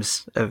best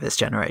games of this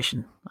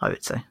generation, I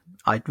would say.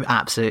 I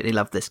absolutely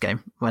loved this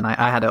game. When I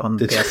had it on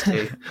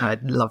PS2, I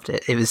loved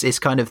it. It's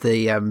kind of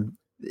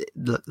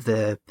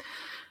the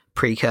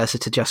precursor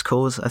to Just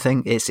Cause. I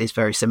think it's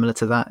very similar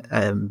to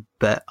that.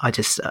 But I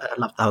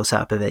love the whole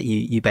setup of it.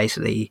 You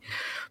basically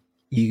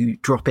you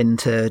drop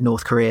into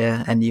North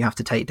Korea and you have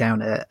to take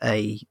down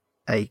a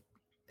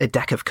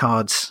deck of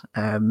cards,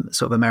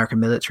 sort of American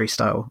military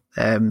style,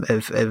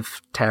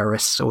 of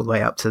terrorists all the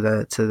way up to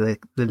the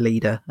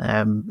leader,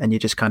 and you're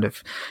just kind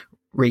of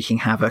wreaking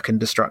havoc and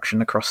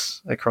destruction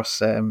across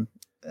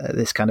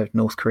this kind of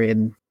North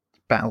Korean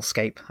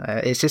battlescape.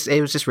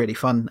 It was just really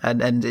fun,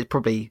 and it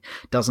probably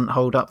doesn't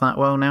hold up that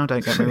well now,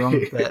 don't get me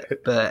wrong,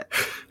 but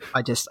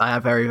I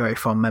have very, very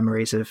fond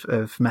memories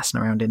of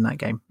messing around in that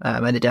game,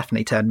 and it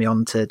definitely turned me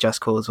on to Just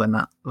Cause when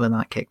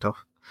that kicked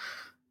off.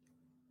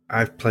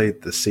 I've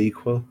played the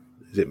sequel.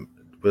 It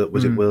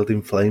World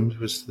in Flames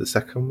was the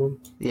second one?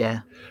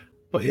 Yeah.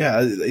 But yeah,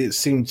 it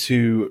seemed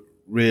to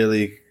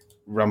really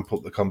ramp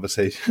up the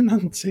conversation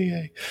on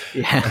TA.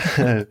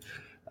 Yeah.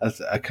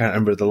 I can't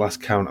remember the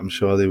last count. I'm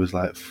sure there was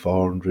like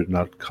 400 and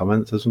odd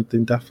comments or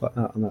something daft like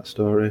that on that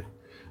story.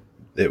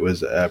 It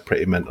was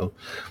pretty mental.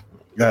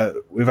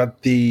 We've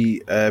had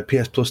the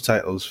PS Plus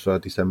titles for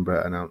December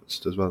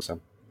announced as well,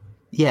 Sam.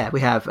 Yeah, we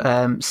have.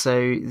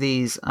 So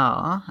these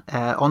are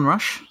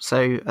Onrush.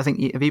 So I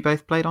think, have you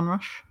both played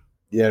Onrush?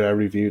 Yeah, I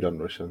reviewed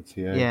Onrush on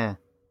TA.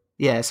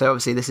 Yeah. So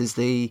obviously this is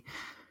the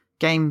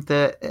game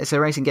it's a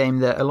racing game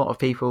that a lot of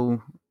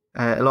people,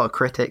 a lot of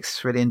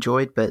critics really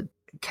enjoyed, but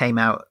came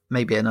out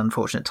maybe at an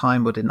unfortunate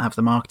time or didn't have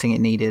the marketing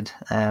it needed,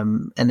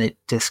 and it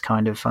just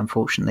kind of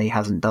unfortunately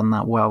hasn't done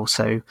that well.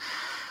 So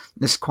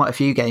there's quite a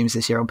few games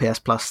this year on PS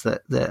Plus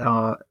that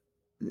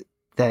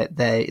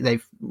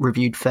they've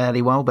reviewed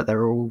fairly well, but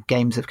they're all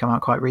games that have come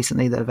out quite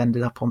recently that have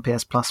ended up on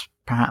PS Plus,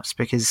 perhaps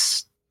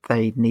because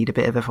they need a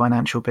bit of a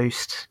financial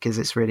boost because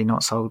it's really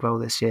not sold well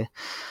this year.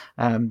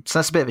 So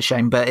that's a bit of a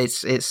shame, but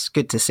it's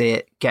good to see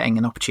it getting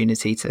an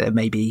opportunity to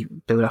maybe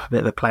build up a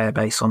bit of a player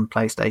base on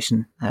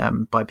PlayStation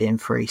by being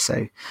free.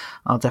 So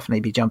I'll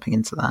definitely be jumping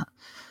into that.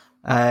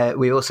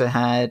 We also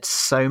had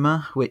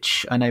Soma,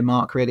 which I know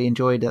Mark really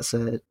enjoyed. That's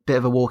a bit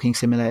of a walking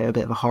simulator, a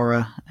bit of a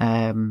horror.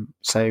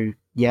 So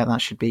yeah,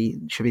 that should be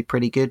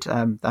pretty good.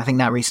 I think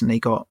that recently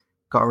got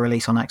a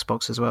release on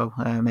Xbox as well,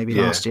 maybe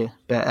last year.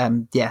 But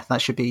yeah,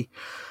 that should be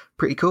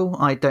pretty cool.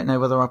 I don't know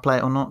whether I'll play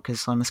it or not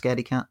because I'm a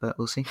scaredy cat, but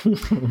we'll see.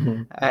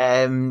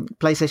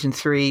 PlayStation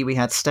 3, we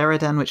had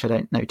Steriden, which I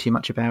don't know too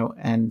much about,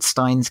 and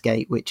Steins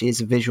Gate, which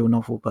is a visual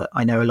novel, but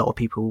I know a lot of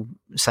people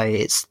say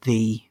it's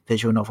the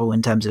visual novel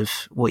in terms of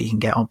what you can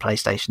get on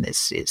PlayStation.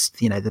 It's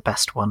the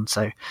best one.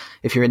 So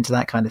if you're into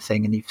that kind of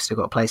thing and you've still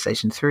got a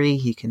PlayStation 3,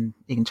 you can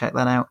check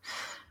that out.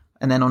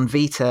 And then on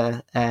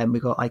Vita,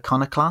 we got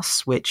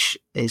Iconoclast, which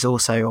is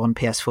also on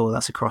PS4.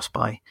 That's a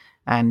cross-buy.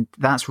 And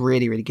that's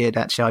really, really good.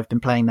 Actually, I've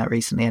been playing that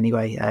recently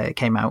anyway. It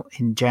came out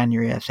in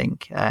January, I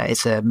think.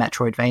 It's a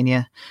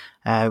Metroidvania.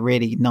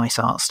 Really nice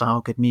art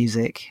style, good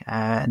music,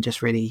 and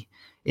just really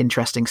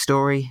interesting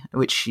story,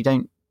 which you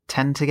don't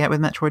tend to get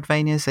with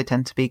Metroidvanias. They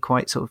tend to be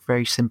quite sort of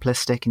very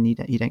simplistic and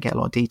you don't get a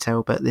lot of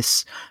detail. But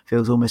this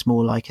feels almost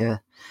more like a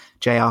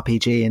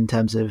JRPG in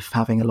terms of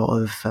having a lot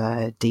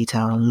of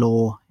detail and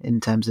lore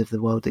in terms of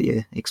the world that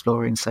you're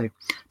exploring. So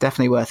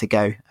definitely worth a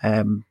go.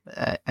 And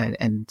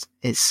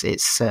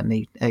it's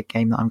certainly a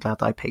game that I'm glad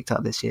that I picked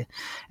up this year.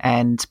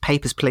 And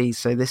Papers, Please.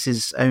 So this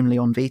is only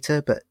on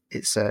Vita, but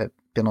it's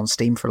been on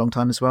Steam for a long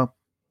time as well.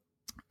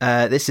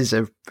 This is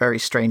a very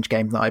strange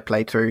game that I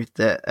played through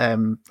that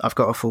I've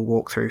got a full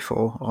walkthrough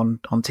for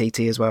on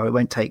TT as well. It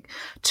won't take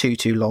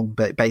too long,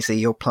 but basically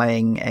you're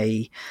playing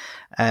a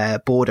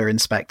border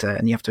inspector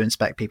and you have to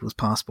inspect people's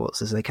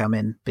passports as they come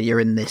in. But you're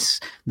in this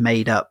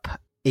made up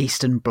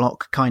Eastern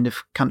Bloc kind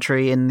of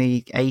country in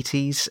the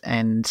 80s,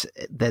 and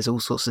there's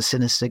all sorts of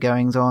sinister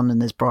goings on, and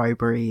there's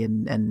bribery,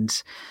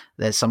 and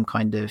there's some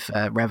kind of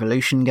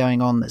revolution going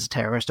on. There's a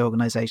terrorist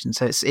organization,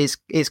 so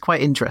it's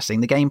quite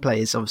interesting. The gameplay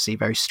is obviously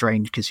very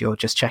strange because you're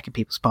just checking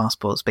people's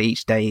passports, but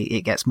each day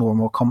it gets more and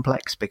more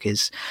complex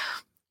because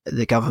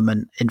the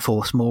government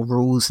enforce more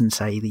rules and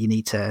say that you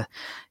need to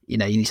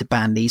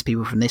ban these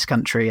people from this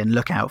country and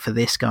look out for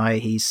this guy.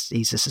 He's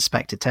a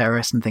suspected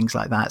terrorist and things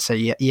like that. So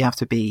you have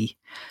to be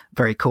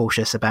very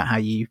cautious about how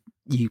you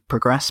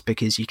progress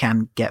because you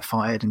can get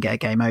fired and get a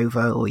game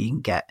over, or you can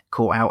get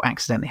caught out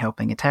accidentally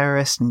helping a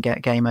terrorist and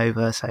get game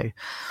over. So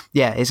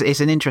yeah, it's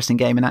an interesting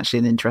game and actually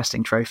an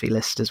interesting trophy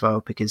list as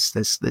well because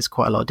there's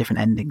quite a lot of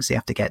different endings you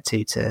have to get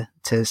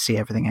to see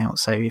everything out.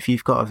 So if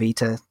you've got a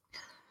Vita,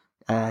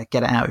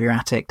 get it out of your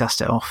attic,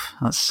 dust it off.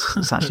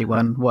 That's actually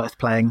one worth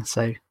playing.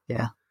 So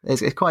yeah,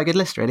 it's quite a good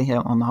list really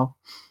on the whole.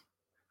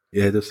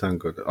 Yeah, it does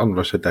sound good.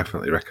 Onrush, I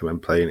definitely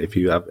recommend playing. If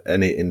you have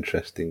any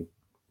interesting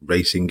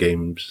racing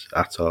games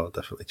at all,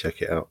 definitely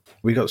check it out.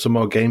 We got some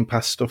more Game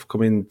Pass stuff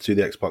coming to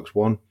the Xbox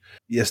One.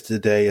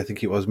 Yesterday, I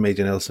think it was,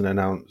 Major Nelson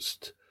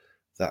announced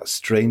that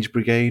Strange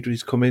Brigade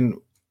is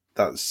coming.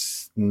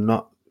 That's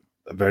not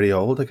very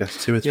old, I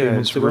guess, 2 or 3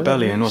 months ago. Yeah,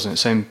 Rebellion, wasn't it?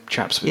 Same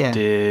chaps that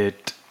did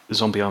the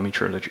Zombie Army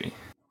trilogy.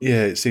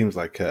 Yeah, it seems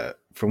like,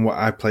 from what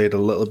I played a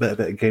little bit of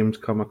it at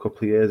Gamescom a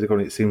couple of years ago,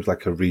 and it seems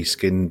like a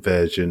reskinned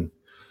version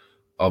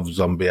of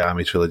Zombie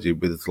Army trilogy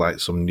with like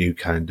some new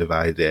kind of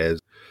ideas.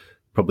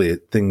 Probably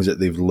things that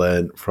they've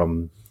learned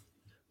from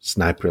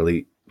Sniper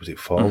Elite. Was it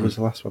 4 was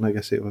the last one, I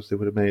guess it was, they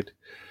would have made.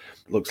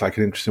 Looks like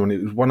an interesting one.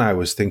 It was one I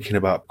was thinking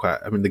about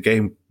the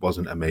game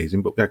wasn't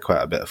amazing, but we had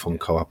quite a bit of fun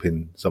co-op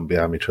in Zombie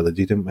Army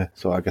trilogy, didn't we?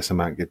 So I guess I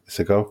might give this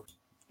a go.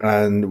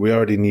 And we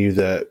already knew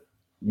that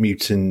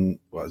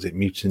Mutant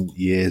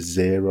Year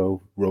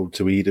Zero Road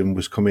to Eden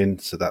was coming,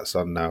 so that's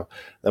on now.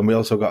 Then we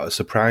also got a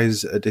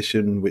surprise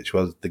edition, which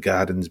was The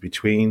Gardens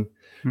Between,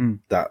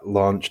 that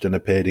launched and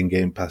appeared in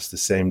Game Pass the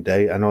same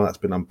day. I know that's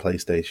been on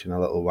PlayStation a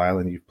little while,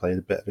 and you've played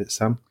a bit of it,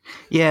 Sam.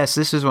 Yeah,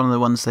 so this was one of the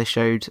ones they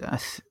showed. I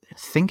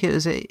think it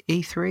was at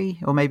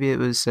E3, or maybe it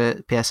was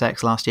at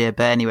PSX last year.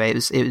 But anyway,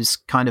 it was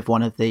kind of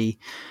one of the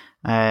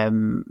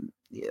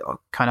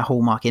kind of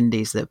hallmark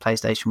indies that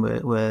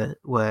PlayStation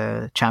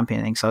were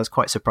championing. So I was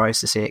quite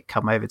surprised to see it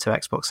come over to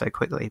Xbox so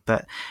quickly.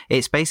 But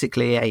it's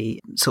basically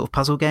a sort of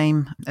puzzle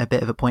game, a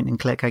bit of a point and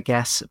click, I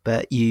guess.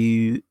 But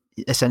you're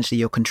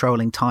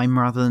controlling time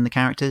rather than the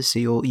characters.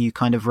 So you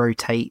kind of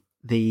rotate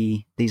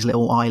these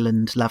little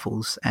island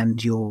levels,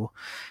 and you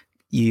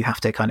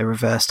have to kind of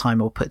reverse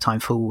time or put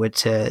time forward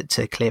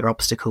to clear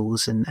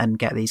obstacles and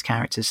get these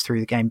characters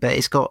through the game. But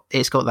it's got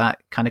that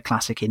kind of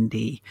classic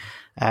indie,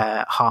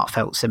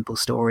 heartfelt, simple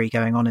story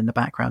going on in the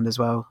background as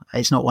well.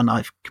 It's not one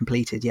I've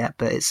completed yet,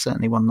 but it's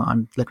certainly one that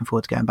I'm looking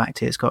forward to going back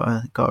to. It's got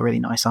a really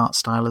nice art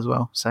style as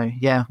well. So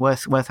yeah,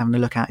 worth having a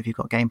look at if you've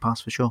got Game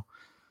Pass for sure.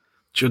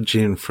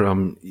 Judging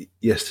from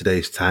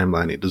yesterday's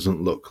timeline, it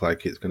doesn't look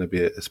like it's going to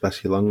be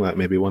especially long, like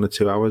maybe 1 or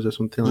 2 hours or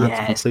something like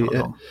that to complete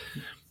it.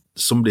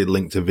 Somebody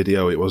linked a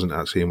video. It wasn't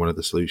actually in one of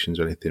the solutions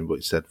or anything, but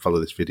it said follow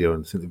this video,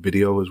 and I think the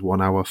video was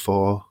 1 hour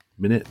 4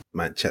 minute.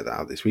 Might check that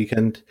out this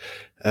weekend.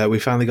 We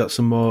finally got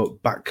some more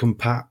back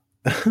compat.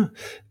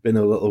 Been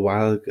a little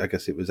while. I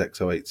guess it was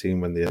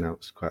XO18 when they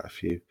announced quite a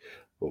few.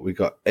 But we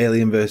got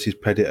Alien vs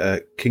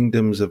Predator,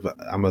 Kingdoms of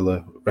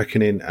Amalur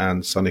Reckoning,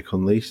 and Sonic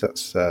Unleashed.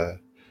 That's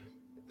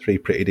 3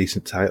 pretty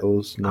decent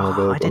titles now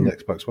available on the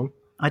Xbox One.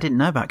 I didn't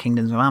know about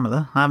Kingdoms of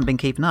Amalur. I haven't been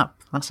keeping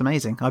up. That's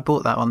amazing. I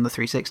bought that on the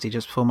 360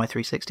 just before my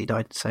 360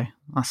 died, so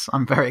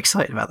I'm very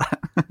excited about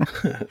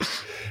that.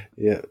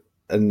 Yeah.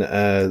 And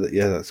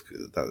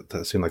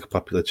that seemed like a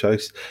popular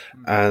choice.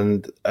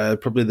 And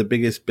probably the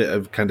biggest bit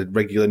of kind of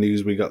regular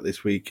news we got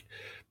this week,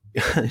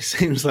 it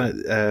seems like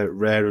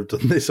Rare have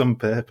done this on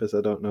purpose.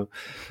 I don't know.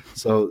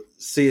 So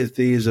Sea of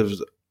Thieves have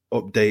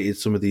updated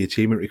some of the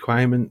achievement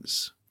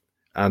requirements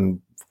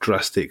and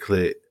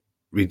drastically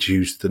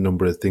reduced the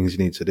number of things you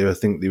need to do. I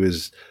think there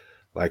was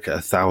like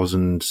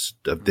 1,000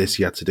 of this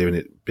you had to do, and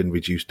it been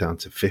reduced down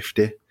to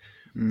 50.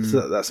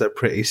 So that's a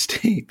pretty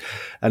steep.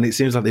 And it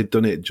seems like they've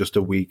done it just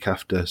a week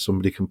after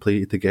somebody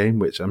completed the game,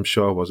 which I'm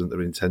sure wasn't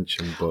their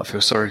intention. But I feel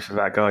sorry for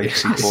that guy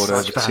because he poured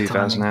over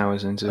 2,000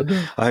 hours into it.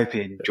 I hope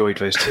he enjoyed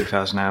those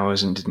 2,000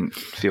 hours and didn't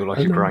feel like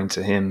a grind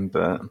to him.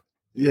 But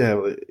yeah,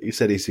 well, he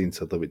said he seemed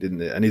to love it,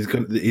 didn't it? And he's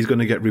going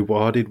to get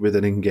rewarded with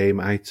an in-game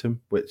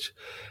item, which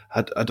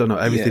I don't know.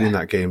 Everything in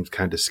that game's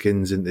kind of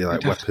skins, isn't they?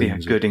 Like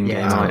weapons, a good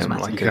in-game item,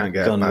 like a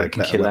gun that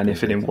can kill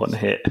anything in one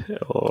hit,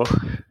 or.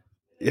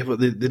 Yeah,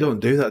 but they don't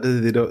do that, do they?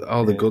 They don't.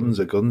 All the guns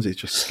are guns.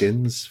 It's just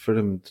skins for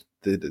them.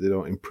 They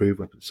don't improve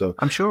weapons. So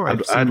I'm sure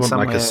I'd want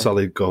somewhere like a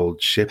solid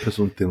gold ship or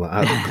something like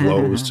that that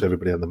glows to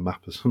everybody on the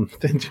map or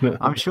something. Do you know?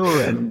 I'm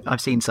sure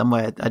I've seen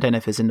somewhere. I don't know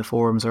if it's in the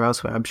forums or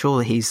elsewhere. I'm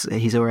sure he's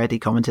already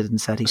commented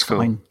and said he's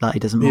fine, that he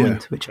doesn't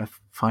mind, which I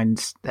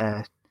find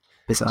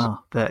bizarre.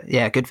 But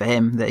yeah, good for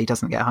him that he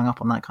doesn't get hung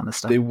up on that kind of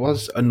stuff. There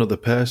was another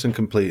person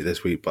complete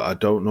this week, but I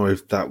don't know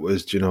if that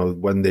was,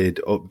 when they'd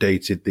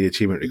updated the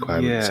achievement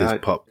requirements. Yeah,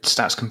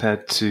 stats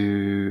compared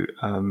to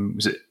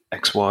was it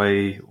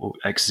XY or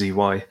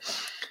XZY?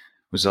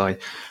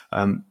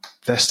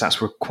 Their stats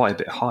were quite a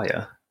bit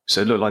higher,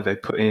 so it looked like they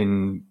put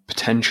in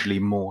potentially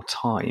more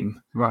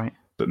time, right?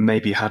 But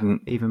maybe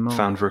hadn't even more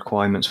found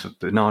requirements for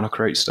banana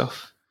crate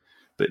stuff.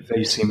 But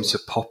they seemed to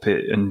pop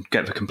it and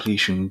get the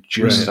completion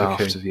just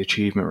after the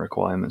achievement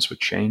requirements were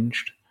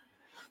changed.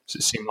 So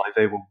it seemed like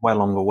they were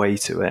well on the way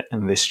to it,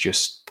 and this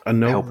just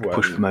helped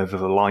push them over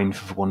the line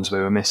for the ones they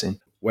were missing.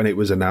 When it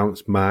was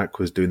announced, Mark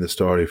was doing the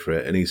story for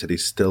it, and he said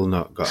he's still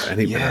not got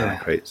any banana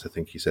crates, I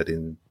think he said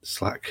in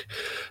Slack.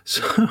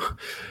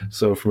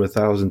 So from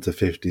 1,000 to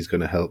 50 is going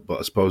to help, but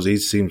I suppose he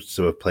seems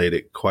to have played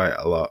it quite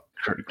a lot.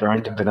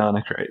 Grinding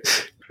banana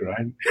crates.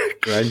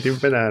 Grinding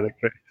banana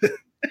crates.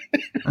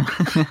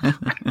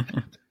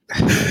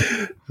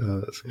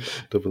 That's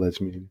a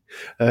double-edged meaning.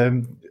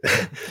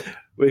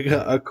 We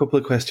got a couple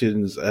of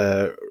questions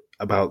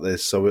about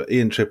this. So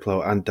Ian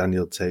Triplo and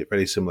Daniel Tate,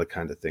 very similar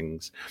kind of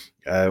things.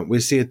 We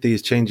see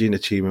these changing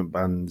achievement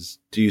bands.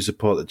 Do you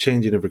support the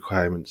changing of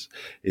requirements?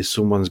 If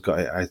someone's got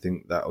it, I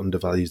think that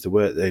undervalues the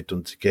work they've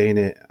done to gain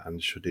it,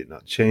 and should it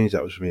not change?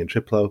 That was from Ian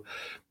Triplo.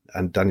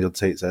 And Daniel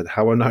Tate said,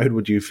 how annoyed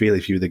would you feel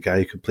if you were the guy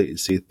who completed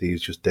Sea of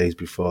Thieves just days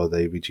before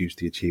they reduced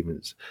the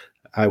achievements?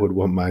 I would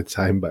want my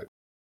time back.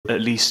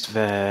 At least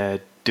they're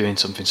doing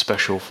something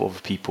special for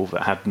the people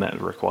that had met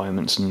the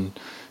requirements and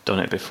done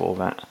it before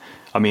that.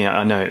 I mean,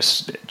 I know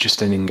it's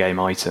just an in-game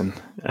item,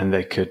 and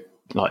they could,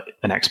 like,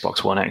 an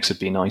Xbox One X would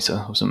be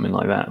nicer or something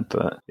like that,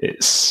 but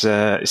it's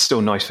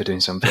still nice for doing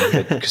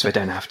something because they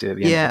don't have to at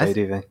the end of the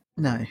day, do they?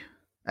 No.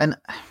 And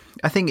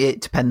I think it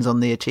depends on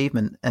the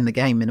achievement and the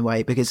game in a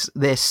way, because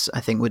this,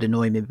 I think, would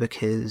annoy me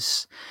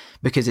because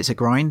it's a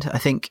grind. I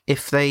think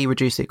if they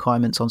reduced the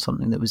requirements on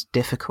something that was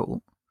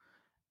difficult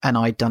and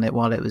I'd done it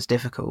while it was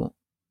difficult,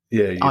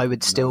 I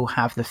would still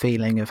have the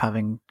feeling of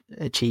having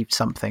achieved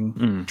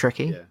something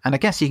tricky. Yeah. And I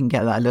guess you can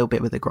get that a little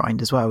bit with the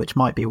grind as well, which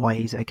might be why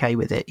he's okay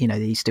with it.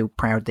 He's still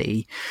proud that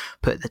he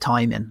put the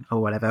time in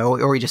or whatever,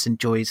 or he just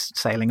enjoys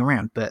sailing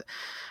around. But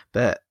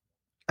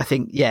I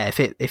think, if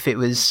it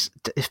was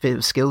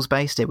skills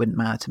based, it wouldn't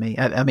matter to me.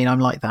 I mean, I'm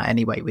like that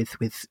anyway with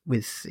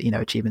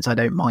achievements. I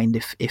don't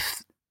mind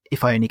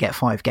if I only get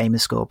 5 gamer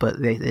score,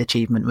 but the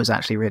achievement was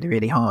actually really,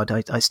 really hard.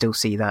 I still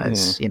see that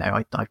as,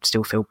 I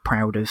still feel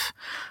proud of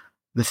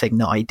the thing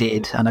that I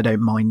did, and I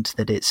don't mind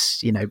that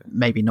it's,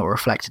 maybe not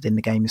reflected in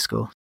the gamer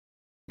score.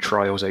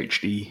 Trials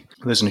HD,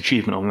 there's an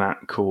achievement on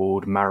that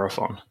called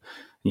Marathon.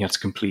 You have to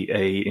complete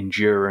a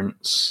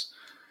endurance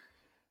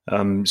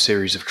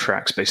series of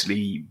tracks,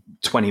 basically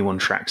 21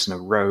 tracks in a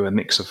row, a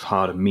mix of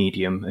hard and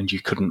medium, and you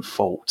couldn't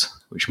fault,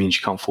 which means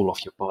you can't fall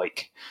off your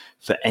bike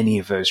for any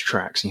of those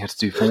tracks. You had to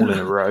do them all in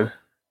a row.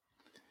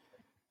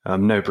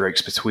 No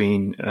breaks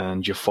between,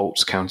 and your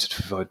faults counted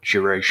for the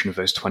duration of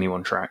those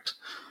 21 tracks.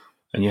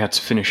 And you had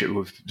to finish it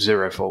with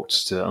 0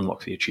 faults to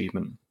unlock the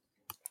achievement.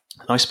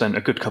 I spent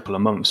a good couple of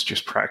months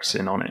just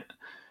practicing on it,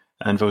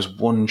 and there was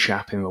one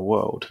chap in the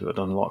world who had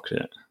unlocked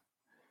it.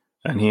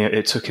 And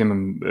it took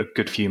him a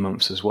good few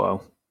months as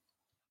well.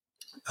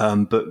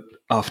 But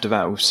after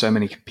that, with so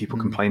many people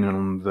complaining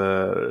on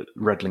the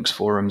Red Links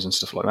forums and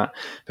stuff like that,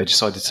 they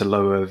decided to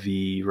lower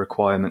the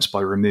requirements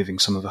by removing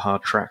some of the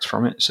hard tracks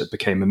from it. So it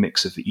became a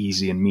mix of the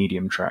easy and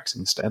medium tracks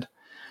instead,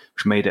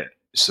 which made it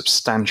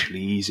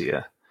substantially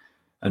easier.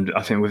 And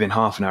I think within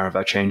half an hour of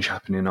that change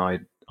happening, I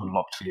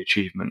unlocked the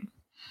achievement,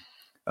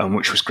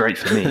 which was great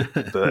for me,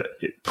 but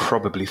it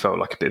probably felt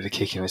like a bit of a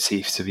kick in the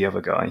teeth to the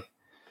other guy.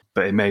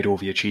 But it made all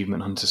the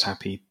achievement hunters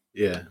happy.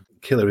 Yeah.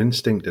 Killer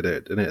Instinct did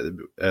it, didn't it?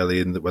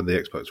 Early when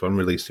the Xbox One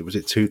released it, was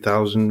it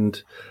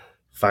 2,000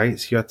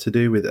 fights you had to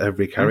do with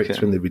every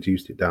character, and they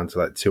reduced it down to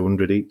like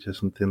 200 each or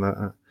something like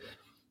that.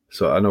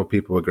 So I know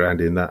people were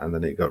grinding that, and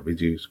then it got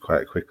reduced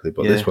quite quickly.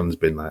 But this one's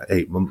been like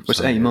 8 months. It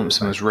was 8 months,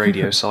 and there was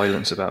radio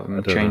silence about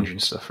them changing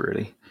stuff.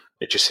 Really,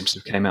 it just seems to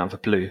have came out of the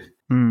blue.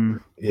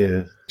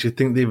 Yeah. Do you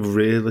think they've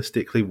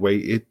realistically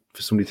waited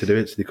for somebody to do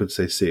it so they could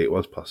say, "See, it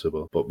was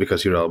possible, but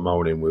because you're all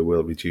moaning, we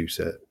will reduce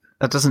it"?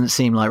 That doesn't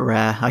seem like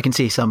rare. I can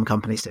see some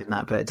companies doing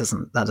that, but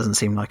that doesn't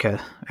seem like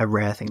a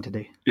rare thing to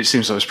do. It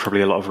seems like there's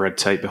probably a lot of red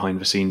tape behind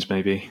the scenes,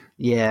 maybe.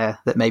 Yeah,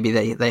 that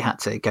maybe they had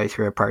to go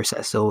through a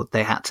process, or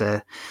they had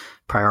to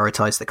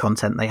prioritize the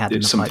content they had.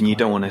 It's something you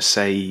don't want to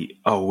say,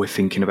 "Oh, we're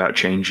thinking about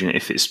changing it,"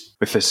 if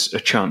there's a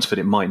chance that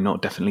it might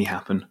not definitely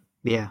happen.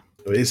 Yeah.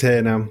 It's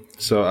here now,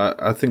 so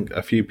I think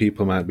a few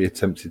people might be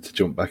tempted to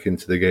jump back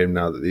into the game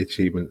now that the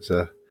achievements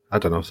are, I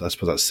don't know, I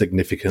suppose that's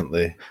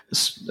significantly...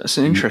 That's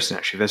interesting,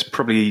 actually. There's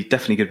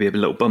definitely going to be a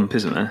little bump,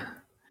 isn't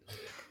there?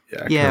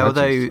 Yeah,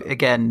 although,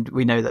 again,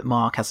 we know that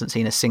Mark hasn't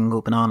seen a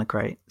single banana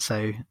crate,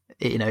 so,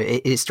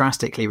 it's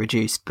drastically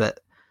reduced,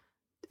 but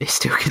it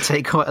still could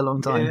take quite a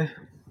long time. Yeah.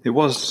 It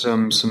was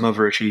some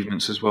other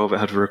achievements as well that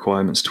had the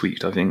requirements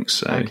tweaked, I think,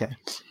 so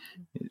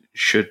it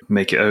should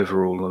make it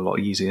overall a lot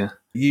easier.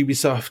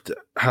 Ubisoft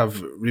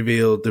have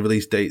revealed the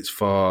release dates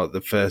for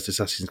the first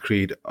Assassin's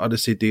Creed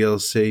Odyssey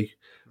DLC,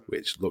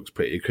 which looks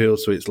pretty cool.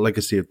 So it's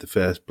Legacy of the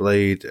First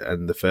Blade,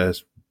 and the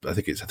first, I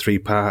think it's a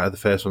 3-parter. The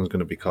first one's going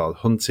to be called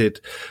Hunted.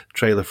 The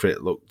trailer for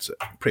it looked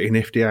pretty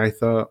nifty, I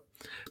thought.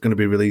 It's going to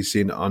be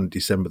releasing on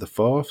December the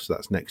 4th, so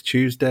that's next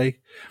Tuesday.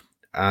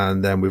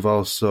 And then we've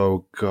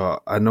also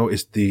got, I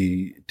noticed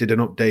did an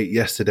update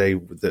yesterday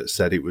that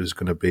said it was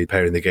going to be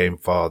preparing the game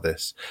for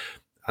this.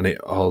 And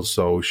it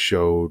also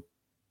showed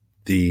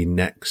the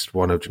next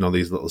one of,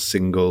 these little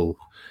single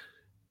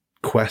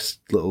quest,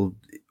 little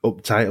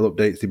title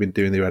updates they've been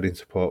doing. They're adding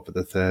support for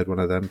the third one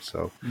of them.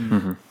 So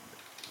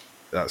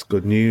that's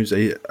good news.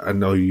 I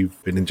know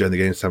you've been enjoying the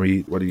game, Sammy.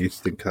 What do you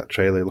think of that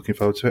trailer? Looking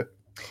forward to it?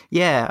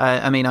 Yeah,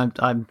 I mean,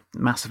 I'm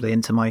massively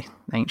into my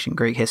ancient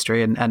Greek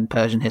history and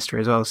Persian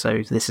history as well.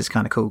 So this is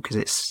kind of cool because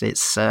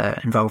it's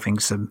involving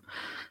some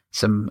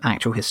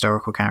actual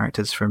historical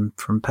characters from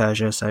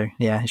Persia. So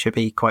yeah, it should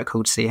be quite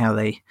cool to see how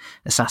they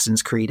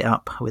Assassin's Creed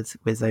up with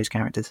those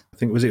characters. I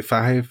think, was it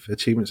 5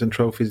 achievements and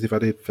trophies they've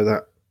added for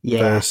that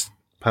first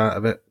part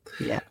of it?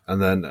 Yeah.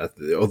 And then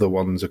the other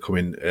ones are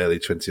coming early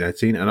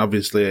 2019. And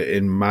obviously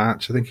in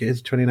March, I think it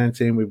is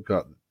 2019, we've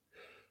got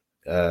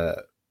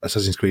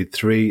Assassin's Creed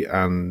 3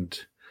 and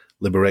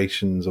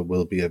Liberations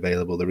will be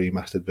available, the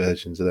remastered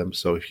versions of them.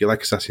 So if you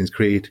like Assassin's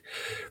Creed,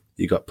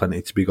 you got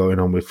plenty to be going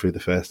on with through the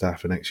first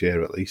half of next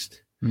year at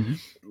least.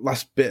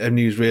 Last bit of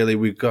news, really,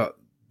 we've got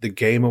the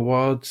Game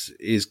Awards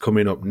is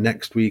coming up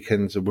next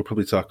weekend, so we'll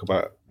probably talk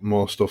about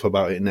more stuff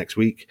about it next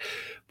week.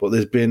 But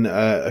there's been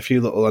a few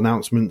little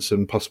announcements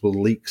and possible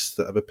leaks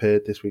that have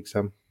appeared this week,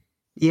 Sam.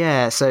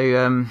 Yeah,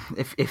 so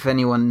if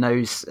anyone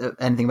knows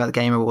anything about the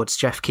Game Awards,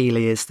 Jeff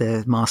Keighley is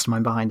the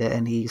mastermind behind it,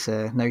 and he's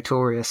a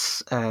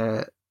notorious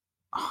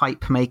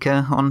hype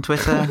maker on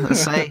Twitter,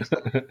 let's say.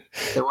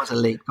 There was a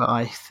leak, but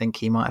I think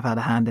he might have had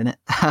a hand in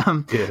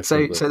it.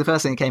 So the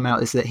first thing that came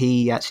out is that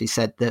he actually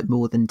said that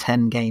more than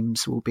 10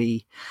 games will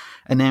be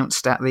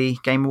announced at the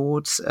Game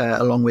Awards,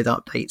 along with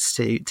updates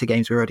to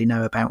games we already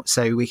know about.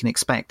 So we can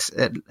expect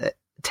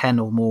 10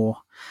 or more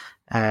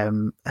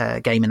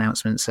game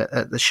announcements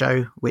at the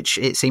show, which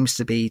it seems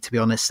to be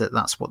honest,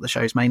 that's what the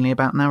show's mainly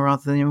about now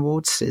rather than the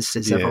awards,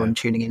 is everyone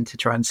tuning in to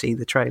try and see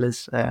the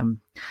trailers.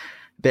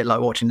 A bit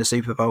like watching the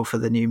Super Bowl for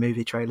the new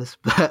movie trailers,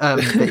 but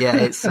yeah,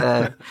 it's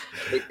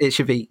it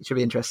should be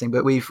interesting.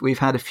 But we've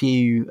had a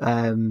few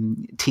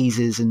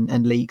teasers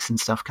and leaks and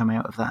stuff come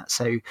out of that.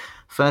 So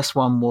first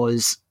one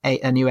was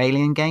a new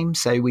Alien game.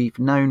 So we've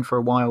known for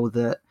a while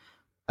that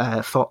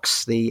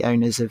Fox, the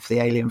owners of the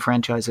Alien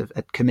franchise,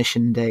 had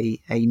commissioned a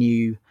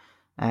new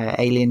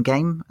Alien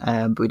game,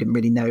 but we didn't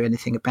really know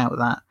anything about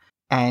that.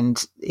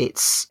 And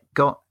it's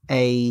got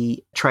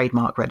a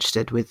trademark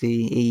registered with the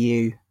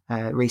EU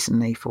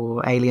recently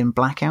for Alien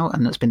Blackout,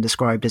 and that's been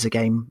described as a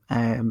game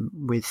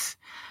with.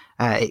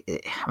 I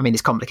mean,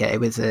 it's complicated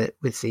with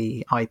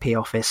the IP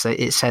office. So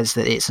it says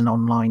that it's an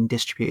online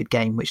distributed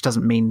game, which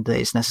doesn't mean that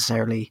it's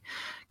necessarily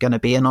going to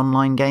be an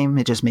online game.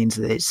 It just means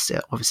that it's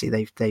obviously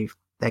they're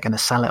going to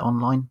sell it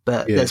online.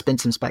 But there's been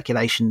some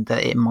speculation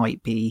that it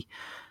might be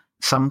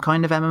some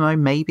kind of MMO,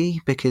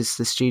 maybe, because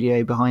the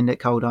studio behind it,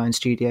 Cold Iron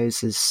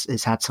Studios,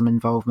 has had some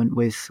involvement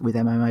with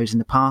MMOs in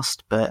the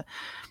past. But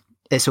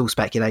it's all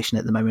speculation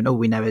at the moment. All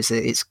we know is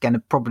that it's going to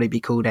probably be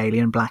called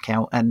Alien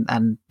Blackout,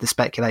 and the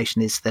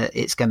speculation is that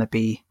it's going to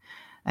be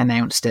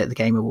announced at the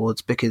Game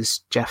Awards because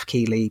Jeff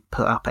Keighley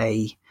put up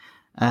a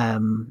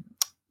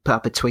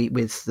tweet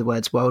with the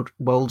words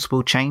 "worlds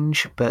will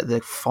change," but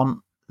the font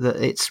that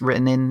it's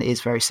written in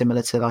is very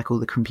similar to like all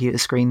the computer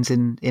screens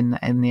in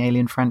the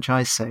Alien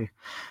franchise. So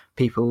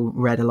people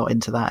read a lot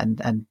into that,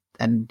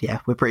 and yeah,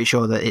 we're pretty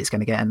sure that it's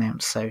going to get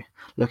announced. So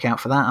look out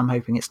for that. I'm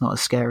hoping it's not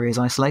as scary as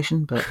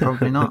Isolation, but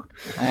probably not.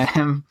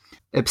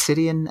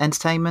 Obsidian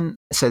Entertainment.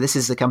 So this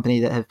is the company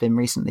that have been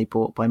recently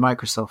bought by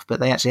Microsoft, but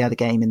they actually had a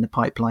game in the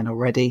pipeline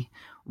already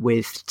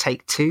with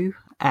Take-Two.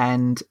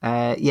 And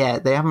yeah,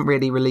 they haven't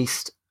really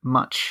released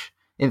much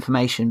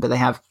information, but they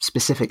have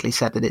specifically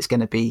said that it's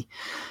going to be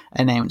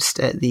announced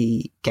at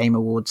the Game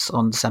Awards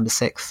on December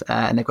 6th,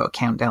 and they've got a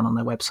countdown on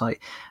their website.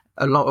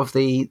 A lot of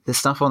the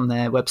stuff on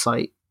their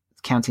website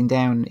counting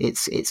down,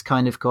 it's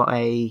kind of got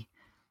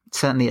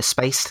certainly a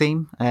space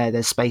theme.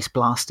 There's space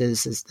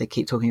blasters, as they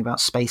keep talking about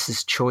space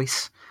as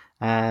choice.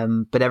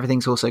 But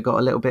everything's also got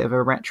a little bit of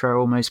a retro,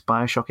 almost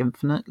BioShock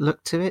Infinite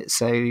look to it.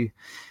 So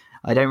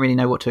I don't really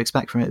know what to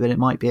expect from it, but it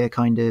might be a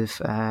kind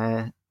of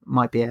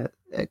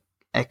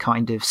a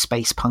kind of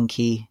space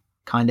punky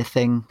kind of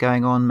thing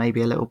going on.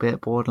 Maybe a little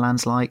bit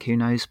Borderlands like, who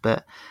knows?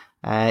 But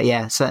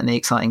yeah, certainly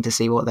exciting to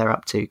see what they're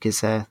up to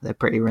because they're a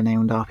pretty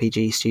renowned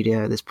RPG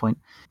studio at this point.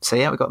 So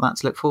yeah, we've got that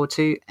to look forward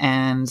to.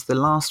 And the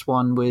last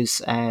one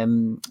was,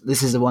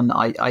 this is the one that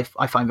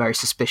I find very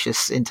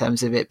suspicious in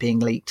terms of it being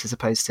leaked as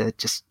opposed to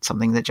just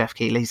something that Jeff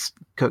Keighley's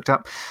cooked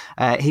up.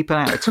 He put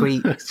out a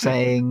tweet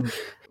saying,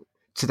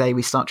 "Today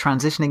we start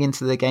transitioning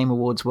into the Game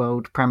Awards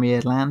world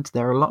premiere land.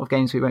 There are a lot of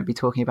games we won't be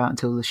talking about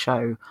until the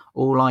show.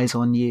 All eyes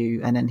on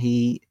you." And then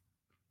he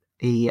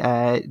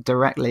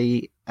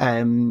directly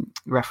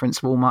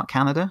referenced Walmart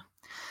Canada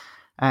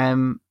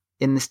in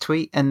this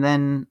tweet, and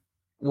then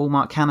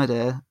Walmart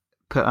Canada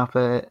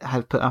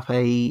have put up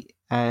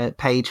a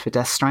page for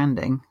Death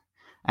Stranding,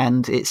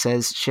 and it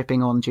says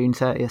shipping on June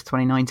 30th,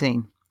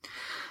 2019.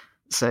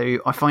 So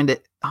I find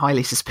it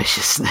highly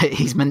suspicious that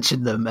he's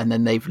mentioned them, and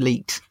then they've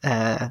leaked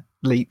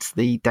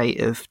the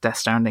date of Death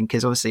Stranding,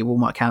 because obviously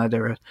Walmart Canada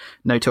are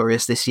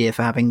notorious this year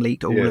for having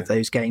leaked all of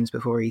those games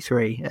before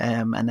E3,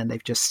 and then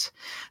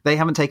they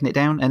haven't taken it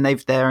down, and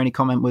their only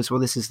comment was, well,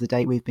 this is the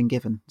date we've been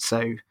given.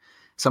 So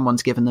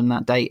someone's given them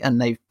that date and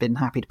they've been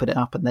happy to put it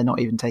up, and they're not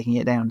even taking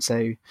it down.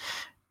 So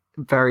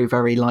very,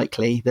 very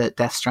likely that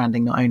Death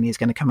Stranding not only is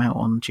going to come out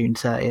on June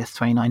 30th,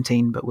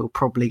 2019, but we'll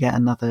probably get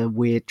another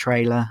weird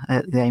trailer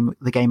at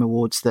the Game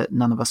Awards that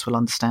none of us will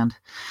understand.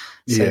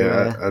 So,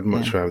 yeah, I'd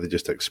much rather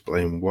just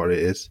explain what it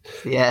is.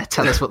 Yeah,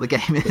 tell us what the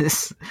game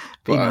is.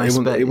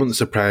 It wouldn't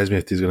surprise me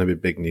if there's going to be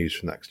big news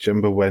from that. Do you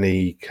remember when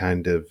he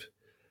kind of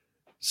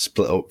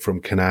split up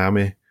from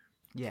Konami?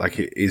 Yeah. Like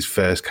his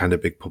first kind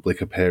of big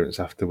public appearance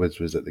afterwards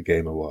was at the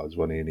Game Awards,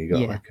 wasn't he? And he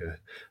got like a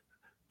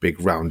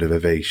big round of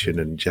ovation,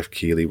 and Jeff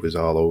Keighley was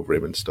all over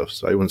him and stuff.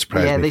 So it wouldn't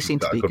surprise me if he's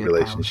got a good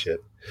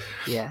relationship.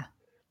 Yeah.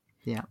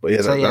 Yeah. But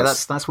yeah,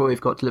 that's what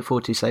we've got to look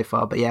forward to so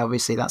far. But yeah,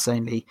 obviously that's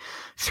only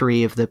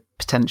 3 of the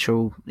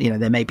potential,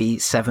 there may be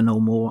 7 or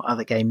more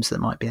other games that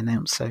might be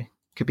announced. So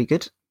could be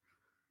good.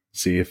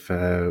 See if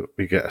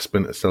we get a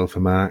Splinter Cell for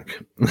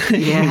Mark.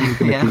 Yeah.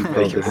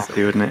 Make it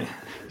happy, wouldn't it?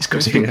 It's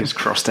got his fingers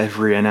crossed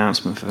every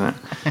announcement for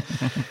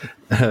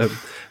that.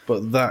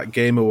 But that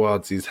Game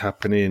Awards is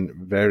happening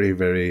very,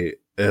 very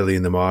early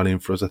in the morning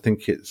for us. I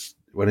think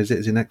when is it?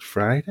 Is it next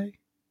Friday?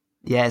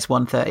 Yeah, it's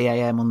 1:30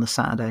 a.m. on the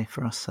Saturday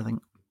for us, I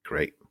think.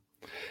 Great.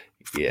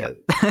 Yeah.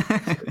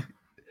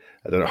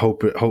 I don't know.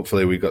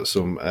 Hopefully we got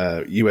some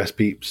US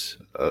peeps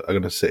are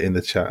going to sit in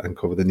the chat and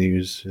cover the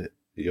news.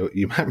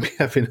 You might be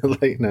having a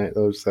late night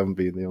though, Sam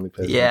being the only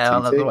person. Yeah,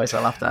 otherwise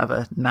I'll have to have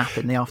a nap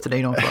in the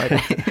afternoon on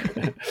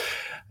Friday.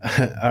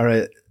 All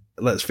right,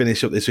 let's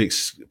finish up this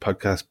week's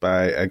podcast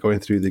by going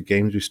through the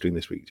games we streamed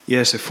this week.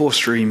 Yeah, so 4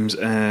 streams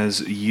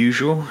as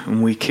usual,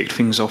 and we kicked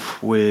things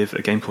off with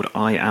a game called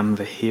I Am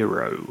the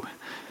Hero.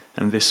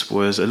 And this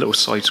was a little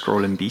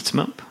side-scrolling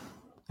beat-em-up.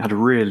 It had a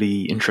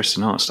really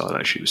interesting art style,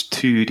 actually. It was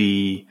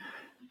 2D,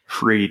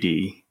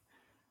 3D,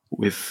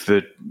 with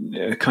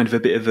kind of a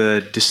bit of a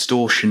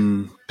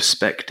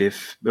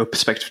perspective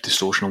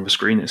distortion on the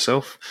screen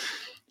itself.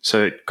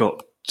 So it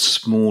got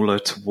smaller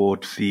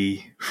toward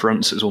the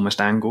front, so it was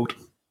almost angled,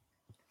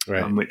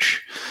 right.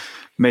 Which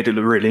made it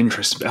look really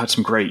interesting. It had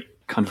some great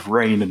kind of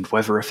rain and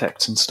weather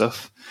effects and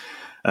stuff.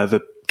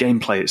 The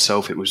gameplay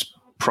itself, it was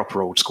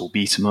proper old school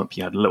beat 'em up.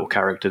 You had a little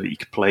character that you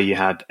could play. You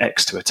had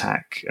X to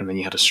attack, and then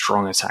you had a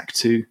strong attack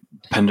too.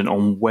 Dependent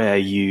on where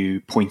you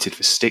pointed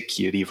the stick,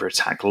 you'd either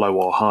attack low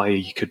or high.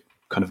 You could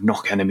kind of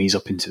knock enemies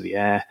up into the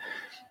air.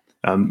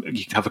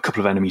 You could have a couple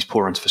of enemies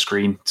pour onto the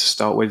screen to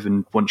start with,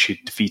 and once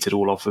you'd defeated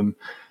all of them,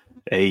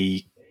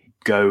 a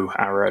go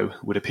arrow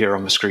would appear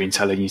on the screen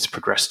telling you to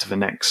progress to the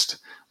next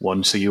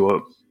one. So you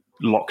were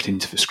locked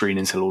into the screen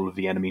until all of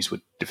the enemies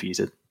were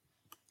defeated.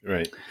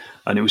 Right.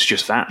 And it was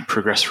just that,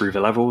 progress through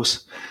the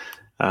levels.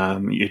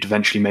 You'd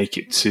eventually make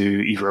it to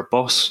either a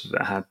boss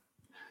that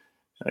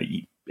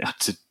you had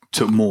to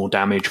took more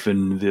damage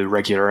than the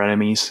regular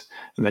enemies,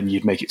 and then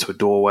you'd make it to a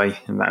doorway,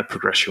 and that would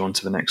progress you on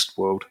to the next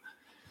world.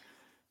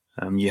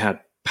 You had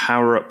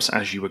power-ups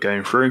as you were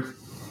going through.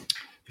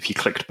 If you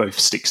clicked both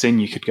sticks in,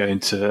 you could go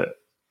into,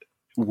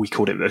 we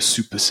called it the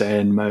Super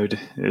Saiyan mode.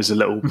 It was a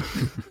little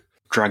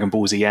Dragon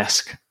Ball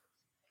Z-esque.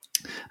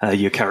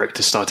 Your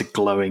character started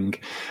glowing,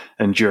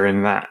 and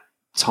during that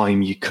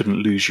time you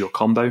couldn't lose your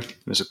combo.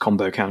 There's a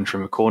combo counter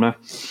in the corner.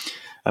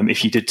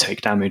 If you did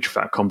take damage,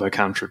 that combo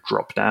counter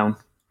dropped down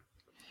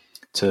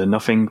to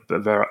nothing,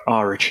 but there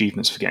are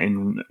achievements for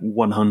getting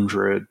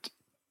 100,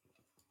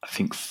 I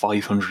think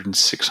 500 and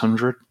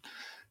 600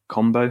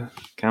 combo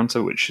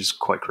counter, which is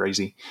quite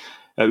crazy.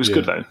 It was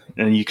good though,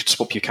 and you could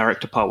swap your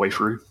character partway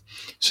through.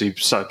 So you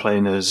started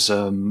playing as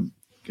a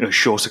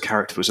shorter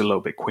character that was a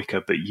little bit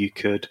quicker, but you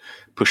could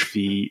push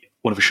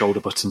one of the shoulder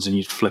buttons and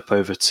you'd flip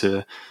over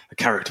to a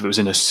character that was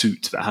in a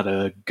suit that had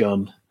a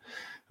gun,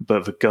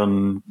 but the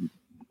gun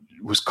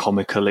was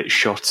comical. It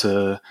shot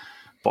a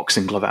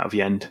boxing glove out of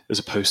the end as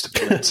opposed to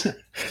bullets.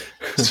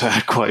 So it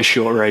had quite a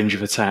short range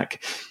of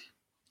attack.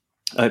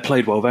 It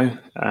played well though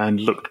and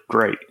looked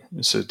great.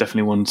 So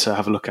definitely one to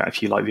have a look at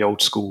if you like the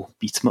old school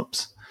beat 'em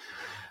ups.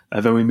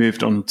 Then we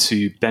moved on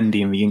to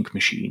Bendy and the Ink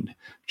Machine,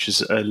 which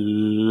is a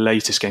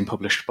latest game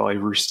published by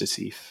Rooster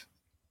Teeth.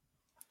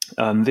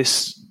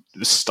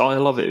 The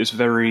style of it is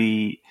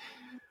very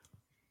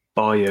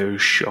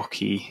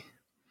Bioshocky.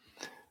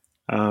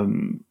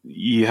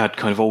 You had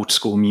kind of old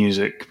school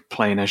music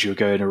playing as you were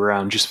going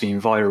around. Just the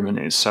environment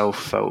itself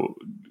felt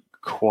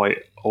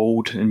quite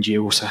old, and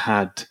you also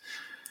had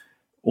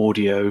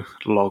audio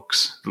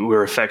logs that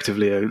were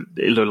effectively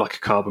it looked like a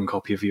carbon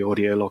copy of the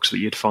audio logs that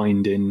you'd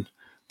find in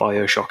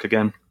Bioshock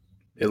again.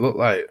 It looked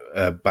like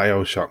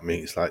Bioshock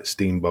meets like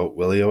Steamboat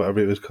Willie or whatever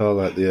it was called,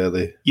 like the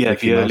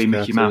early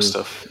Mickey Mouse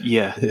stuff.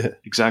 Yeah,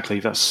 exactly.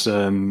 That's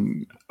I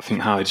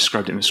think how I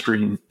described it in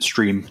the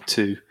stream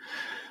too.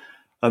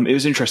 It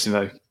was interesting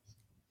though.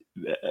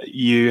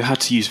 You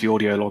had to use the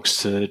audio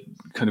logs to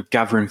kind of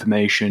gather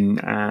information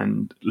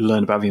and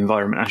learn about the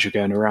environment as you're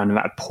going around, and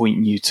that would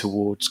point you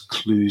towards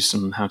clues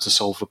on how to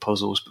solve the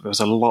puzzles. But there was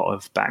a lot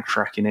of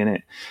backtracking in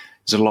it.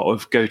 There's a lot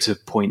of go to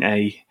point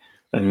A,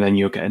 and then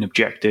you'll get an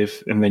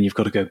objective, and then you've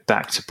got to go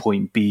back to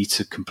point B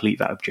to complete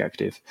that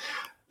objective.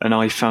 And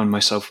I found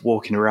myself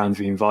walking around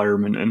the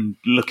environment and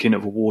looking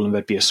at the wall, and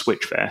there'd be a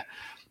switch there,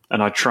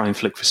 and I'd try and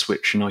flick the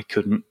switch, and I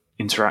couldn't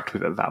interact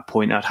with it at that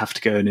point. I'd have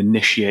to go and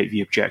initiate the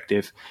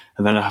objective,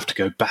 and then I'd have to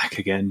go back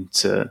again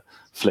to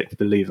flick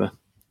the lever,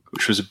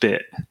 which was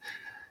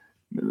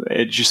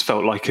it just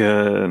felt like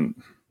a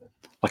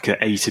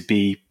A to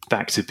B,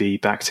 back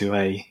to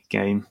A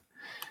game,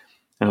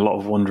 and a lot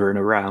of wandering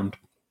around.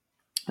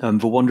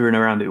 The wandering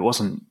around, it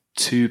wasn't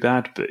too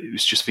bad, but it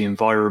was just the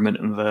environment,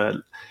 and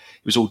it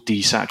was all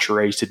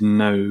desaturated,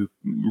 no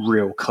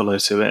real colour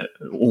to it,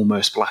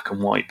 almost black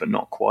and white, but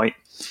not quite.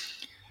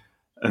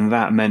 And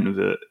that meant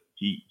that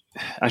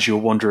as you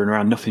were wandering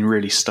around, nothing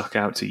really stuck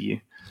out to you.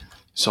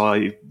 So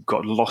I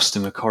got lost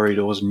in the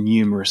corridors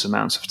numerous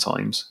amounts of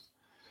times,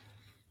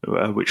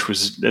 which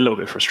was a little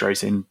bit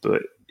frustrating,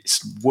 but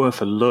it's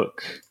worth a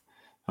look.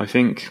 I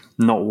think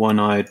not one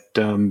I'd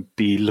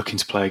be looking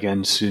to play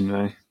again soon,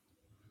 though.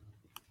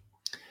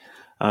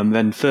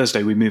 Then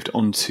Thursday, we moved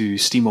on to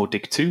SteamWorld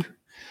Dig 2,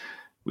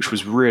 which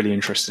was really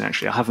interesting,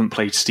 actually. I haven't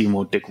played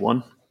SteamWorld Dig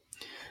 1,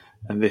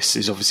 and this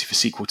is obviously the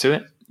sequel to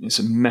it. It's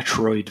a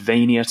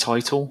Metroidvania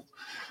title,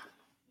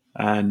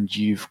 and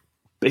you've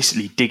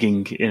basically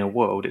digging in a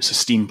world. It's a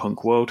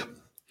steampunk world.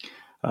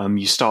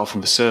 You start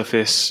from the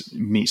surface,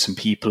 meet some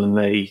people, and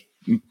they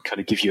kind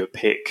of give you a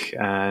pick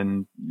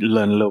and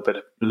learn a little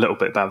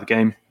bit about the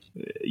game.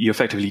 You're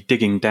effectively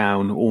digging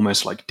down,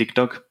 almost like Dig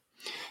Dug.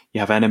 You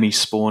have enemies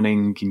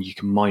spawning, and you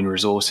can mine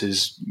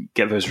resources,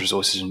 get those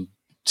resources, and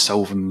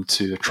sell them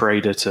to a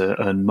trader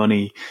to earn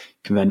money.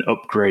 You can then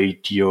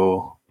upgrade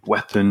your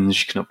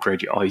weapons, you can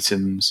upgrade your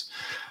items.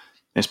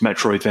 It's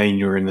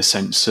Metroidvania in the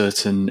sense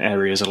certain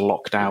areas are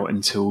locked out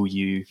until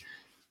you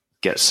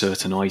get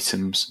certain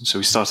items. So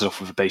we started off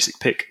with a basic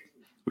pick,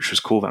 which was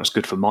cool. That was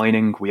good for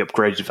mining. We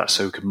upgraded that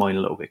so we could mine a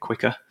little bit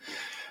quicker.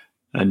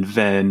 And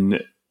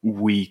then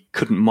we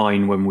couldn't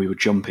mine when we were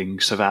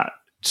jumping, so that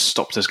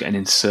stopped us getting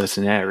into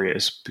certain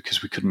areas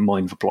because we couldn't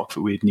mine the block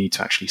that we'd need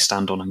to actually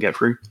stand on and get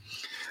through.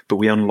 But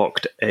we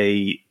unlocked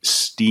a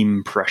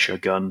steam pressure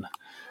gun,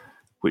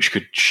 which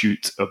could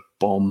shoot a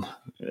bomb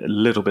a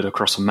little bit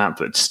across a map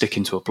that'd stick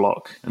into a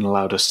block and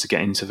allowed us to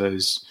get into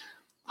those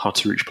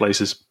hard-to-reach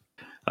places.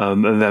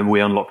 And then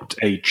we unlocked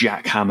a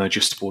jackhammer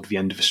just toward the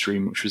end of the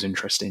stream, which was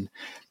interesting.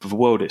 But the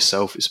world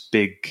itself is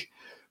big,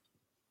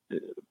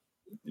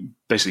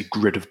 basically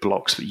grid of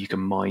blocks that you can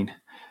mine.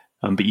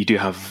 But you do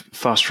have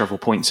fast travel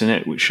points in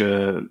it, which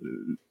are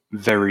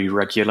very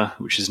regular,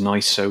 which is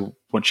nice. So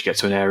once you get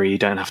to an area, you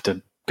don't have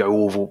to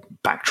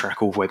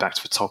backtrack all the way back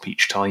to the top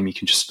each time. You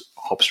can just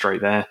hop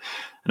straight there.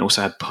 And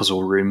also had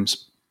puzzle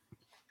rooms,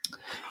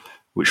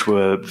 which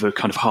were the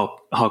kind of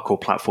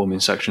hardcore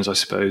platforming sections, I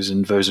suppose,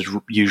 and those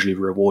would usually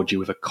reward you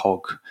with a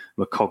cog.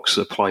 The cogs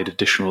applied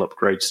additional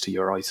upgrades to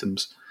your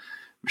items.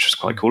 which was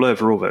quite cool.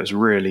 Overall, though, it was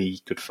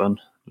really good fun.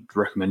 I'd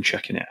recommend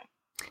checking it out.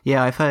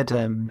 Yeah, I've heard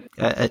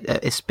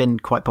it's been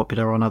quite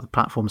popular on other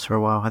platforms for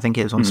a while. I think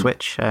it was on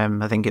Switch.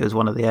 I think it was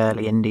one of the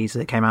early indies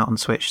that came out on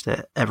Switch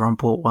that everyone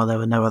bought while there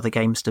were no other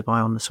games to buy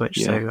on the Switch.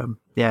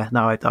 Yeah.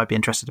 So, I'd be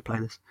interested to play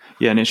this.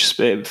 Yeah, and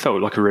it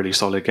felt like a really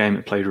solid game.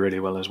 It played really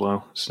well as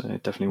well. So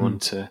definitely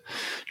wanted to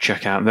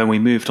check out. And then we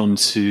moved on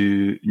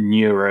to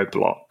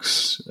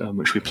Neuroblocks,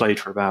 which we played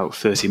for about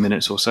 30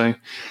 minutes or so.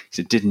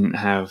 It didn't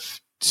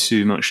have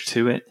too much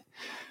to it.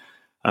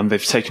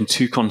 They've taken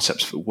two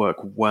concepts that work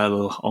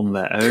well on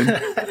their own,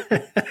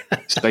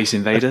 Space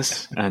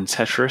Invaders and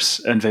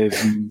Tetris, and they've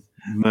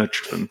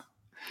merged them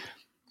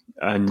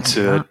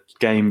into a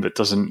game that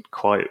doesn't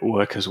quite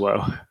work as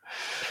well.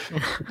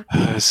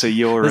 So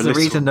There's a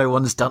reason no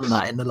one's done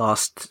that in the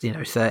last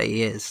 30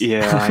 years.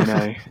 Yeah, I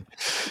know.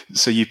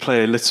 So you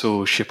play a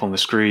little ship on the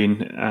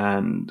screen,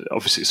 and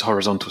obviously it's a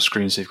horizontal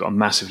screen, so you've got a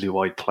massively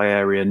wide play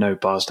area, no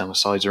bars down the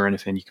sides or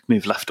anything. You can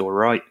move left or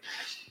right.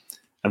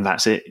 And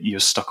that's it. You're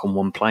stuck on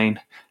one plane,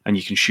 and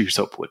you can shoot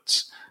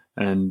upwards.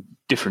 And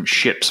different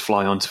ships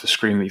fly onto the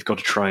screen that you've got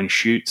to try and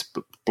shoot,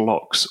 but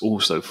blocks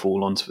also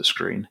fall onto the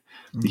screen.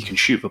 You can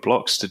shoot the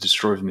blocks to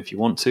destroy them if you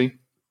want to,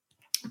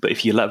 but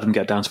if you let them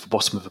get down to the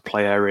bottom of the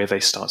play area, they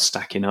start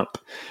stacking up,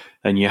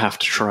 and you have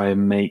to try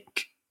and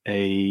make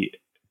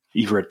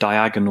either a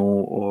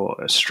diagonal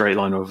or a straight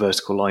line or a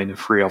vertical line of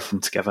three of them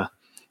together,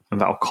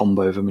 and that'll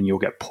combo them, and you'll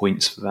get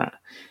points for that.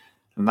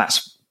 And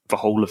that's the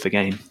whole of the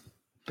game.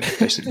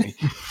 Basically,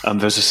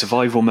 there's a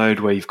survival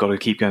mode where you've got to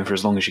keep going for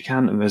as long as you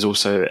can, and there's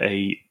also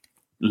a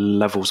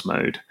levels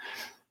mode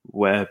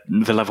where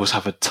the levels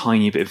have a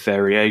tiny bit of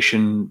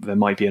variation. There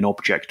might be an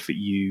object that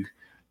you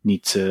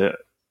need to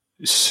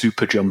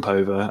super jump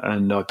over,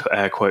 and I put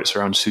air quotes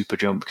around super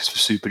jump because the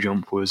super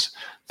jump was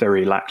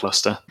very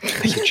lackluster.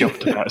 You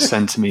jumped about a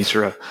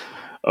centimetre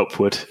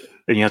upward,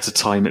 and you had to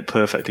time it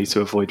perfectly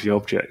to avoid the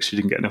objects. You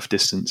didn't get enough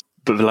distance.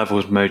 But the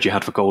levels mode, you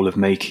had the goal of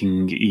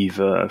making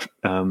either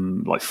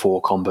like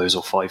 4 combos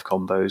or 5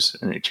 combos,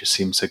 and it just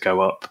seemed to go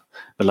up.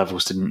 The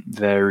levels didn't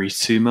vary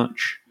too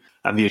much,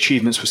 and the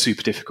achievements were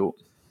super difficult.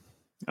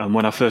 And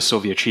when I first saw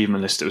the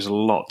achievement list, it was a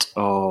lot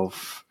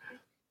of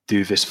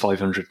do this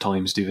 500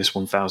 times, do this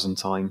 1,000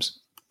 times.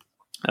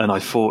 And I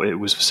thought it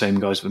was the same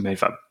guys that made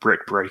that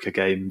Brick Breaker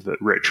game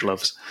that Rich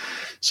loves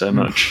so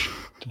much.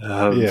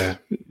 The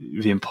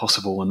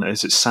impossible one.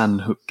 Is it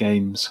Sandhook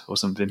Games or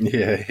something?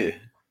 Yeah.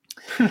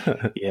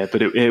 Yeah,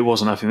 but it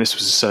wasn't. I think this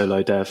was a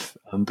solo dev,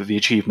 but the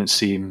achievements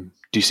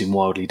do seem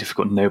wildly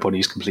difficult.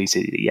 Nobody's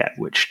completed it yet,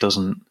 which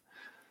doesn't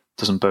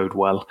bode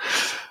well.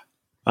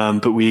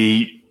 But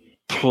we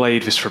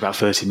played this for about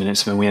 30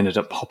 minutes, and then we ended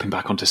up hopping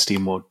back onto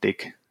SteamWorld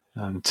Dig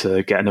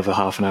to get another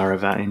half an hour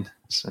of that in.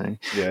 So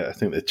yeah, I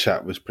think the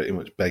chat was pretty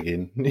much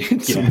begging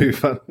to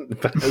move on.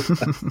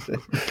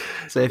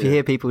 So if you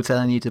hear people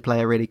telling you to play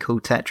a really cool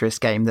Tetris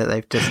game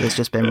that that's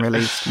just been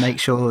released, make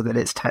sure that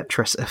it's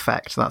Tetris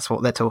Effect. That's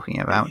what they're talking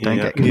about. Don't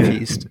get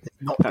confused.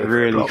 Not that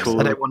really cool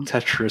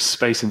Tetris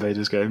Space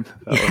Invaders game.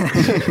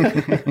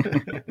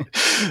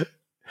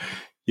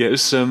 Yeah, it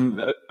was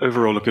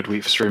overall a good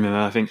week for streaming,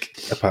 I think.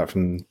 Apart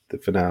from the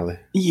finale.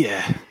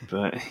 Yeah,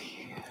 but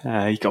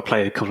you got to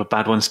play a couple of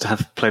bad ones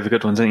to play the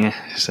good ones, don't you?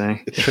 So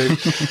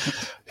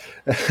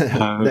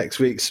next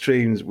week's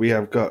streams, we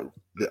have got,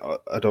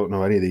 I don't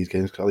know any of these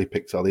games, Ollie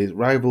picked all these,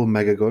 Rival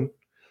Megagun,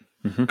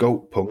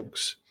 Goat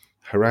Punks,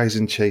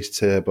 Horizon Chase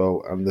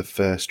Turbo, and The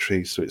First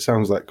Tree. So it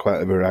sounds like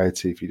quite a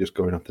variety if you're just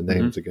going off the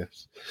names, I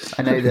guess.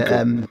 I know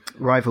that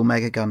Rival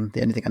Megagun,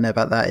 the only thing I know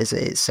about that is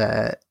it's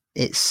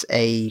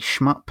a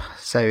shmup,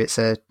 so it's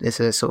a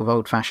sort of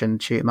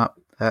old-fashioned shoot-'em-up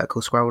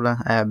vertical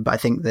scroller. But I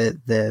think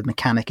the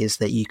mechanic is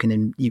that you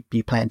can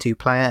you play in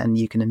 2-player, and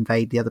you can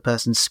invade the other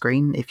person's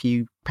screen if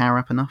you power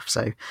up enough.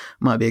 So it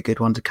might be a good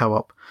one to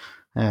co-op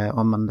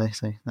on Monday.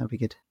 So that'll be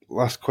good.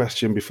 Last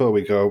question before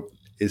we go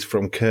is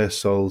from Curse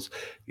Souls.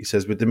 He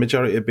says, with the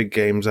majority of big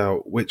games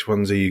out, which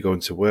ones are you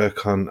going to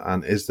work on,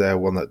 and is there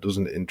one that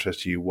doesn't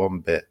interest you one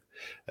bit?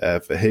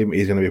 For him,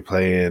 he's going to be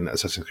playing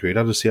Assassin's Creed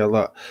Odyssey a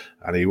lot,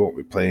 and he won't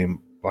be playing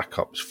Black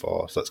Ops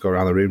 4. So let's go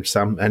around the room.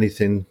 Sam,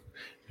 anything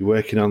you're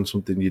working on,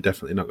 something you're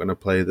definitely not going to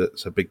play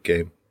that's a big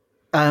game?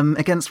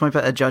 Against my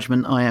better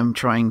judgment, I am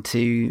trying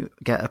to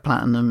get a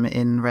platinum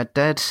in Red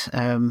Dead.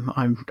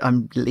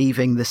 I'm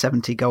leaving the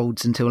 70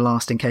 golds until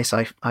last in case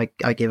I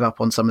give up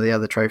on some of the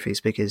other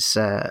trophies, because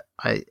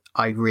I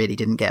really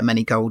didn't get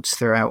many golds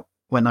throughout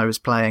when I was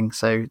playing,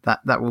 so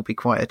that will be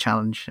quite a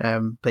challenge.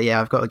 But yeah,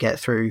 I've got to get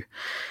through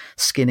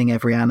skinning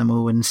every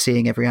animal and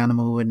seeing every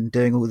animal and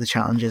doing all the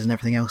challenges and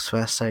everything else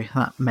first, so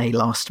that may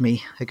last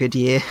me a good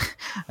year.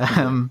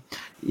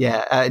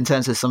 In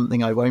terms of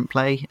something I won't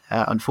play,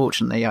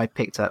 unfortunately I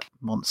picked up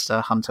Monster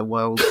Hunter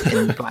World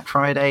in Black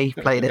Friday,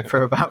 played it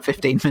for about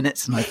 15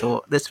 minutes, and I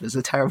thought this was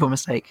a terrible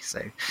mistake,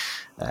 so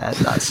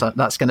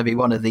that's going to be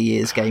one of the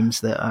year's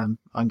games that I'm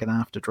going to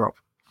have to drop,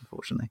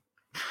 unfortunately.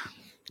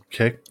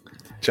 Okay.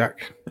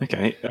 Jack?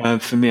 Okay.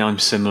 For me, I'm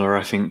similar.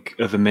 I think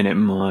at the minute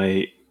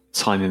my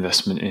time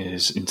investment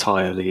is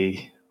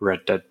entirely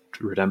Red Dead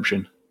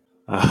Redemption.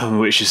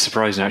 which is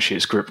surprising. Actually,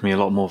 it's gripped me a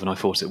lot more than I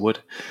thought it would.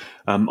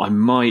 I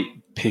might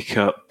pick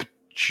up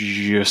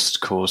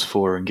Just Cause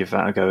 4 and give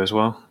that a go as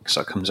well, because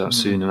that comes out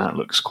soon and that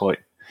looks quite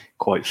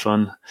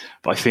fun.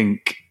 But I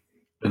think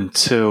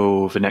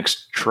until the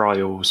next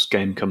Trials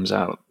game comes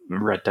out,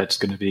 Red Dead's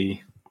going to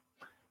be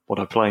what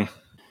I play.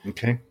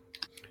 Okay.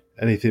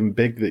 Anything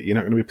big that you're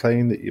not going to be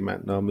playing that you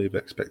might normally have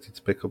expected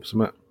to pick up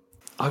some at?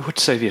 I would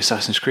say the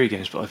Assassin's Creed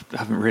games, but I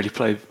haven't really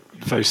played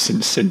those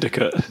since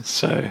Syndicate,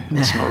 so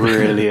it's not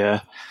really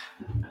a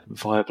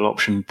viable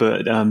option.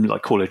 But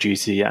like Call of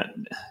Duty, yeah,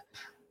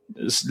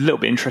 there's a little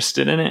bit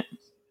interested in it,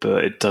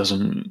 but it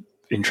doesn't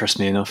interest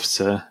me enough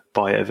to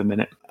buy it every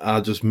minute.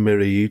 I'll just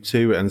mirror you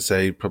two and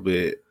say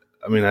probably,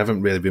 I mean, I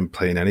haven't really been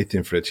playing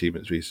anything for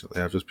achievements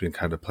recently. I've just been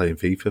kind of playing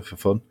FIFA for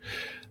fun,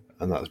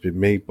 and that's been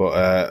me.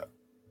 But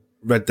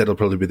Red Dead will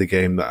probably be the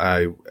game that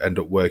I end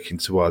up working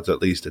towards,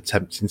 at least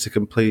attempting to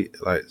complete.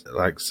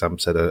 Like Sam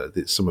said,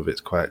 some of it's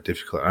quite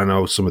difficult. I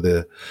know some of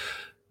the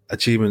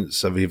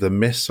achievements I've either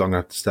missed, so I'm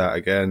going to have to start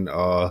again,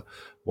 or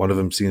one of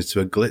them seems to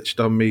have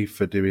glitched on me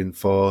for doing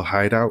 4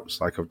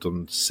 hideouts. Like I've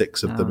done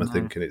 6 of them, I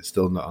think, and it's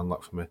still not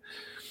unlocked for me.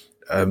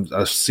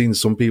 I've seen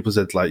some people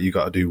said like you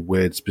got to do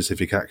weird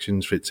specific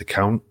actions for it to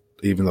count,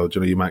 even though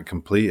you might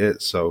complete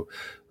it. So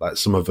like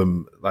some of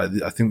them, like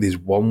I think there's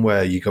one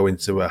where you go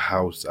into a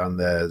house and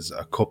there's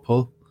a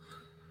couple,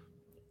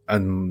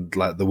 and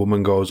like the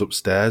woman goes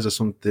upstairs or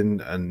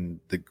something, and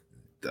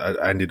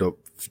I ended up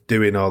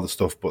doing all the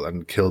stuff, but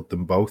then killed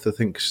them both. I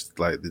think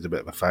like there's a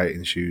bit of a fight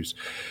ensues.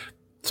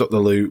 Took the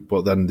loot,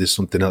 but then there's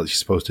something else you're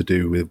supposed to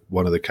do with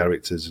one of the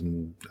characters,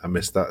 and I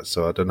missed that.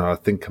 So I don't know. I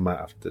think I might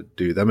have to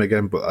do them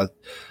again, but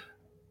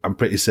I'm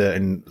pretty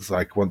certain it's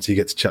like once you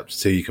get to chapter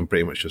 2, you can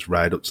pretty much just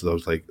ride up to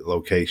those like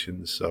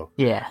locations. So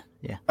yeah.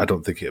 I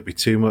don't think it'll be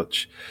too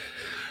much.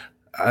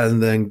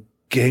 And then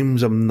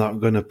games I'm not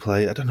going to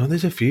play. I don't know.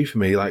 There's a few for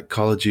me. Like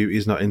Call of Duty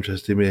is not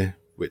interesting me,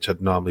 which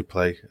I'd normally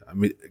play. I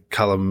mean,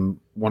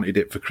 Callum wanted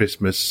it for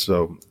Christmas,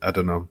 so I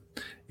don't know.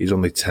 He's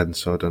only 10,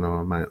 so I don't know.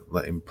 I might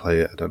let him play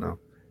it. I don't know.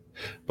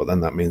 But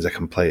then that means I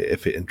can play it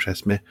if it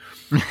interests me.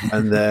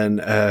 And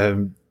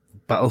then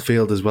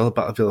Battlefield as well.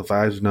 Battlefield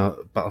 5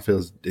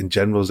 Battlefield in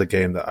general is a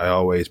game that I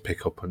always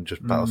pick up, and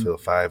just Battlefield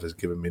 5 has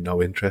given me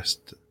no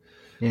interest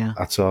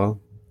at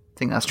all. I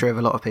think that's true of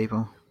a lot of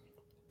people,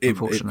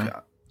 unfortunately.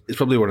 It's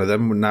probably one of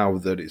them now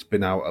that it's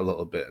been out a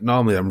little bit.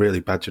 Normally I'm really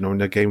bad, when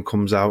a game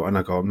comes out and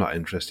I go, I'm not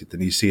interested,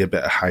 then you see a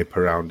bit of hype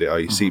around it, or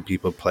you see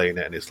people playing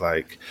it and it's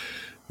like,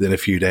 in a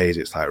few days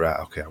it's like, right,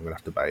 okay, I'm going to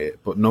have to buy it.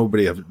 But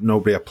nobody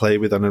I play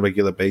with on a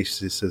regular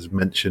basis has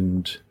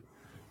mentioned,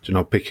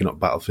 picking up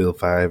Battlefield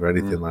 5 or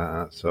anything like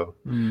that. So,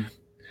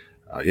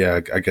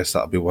 I guess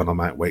that'll be one I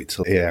might wait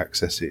till EA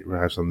Access it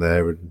arrives on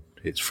there and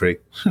it's free.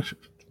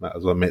 Might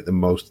as well make the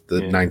most of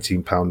the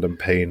 £19 I'm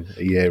paying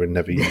a year and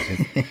never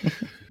using.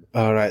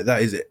 All right,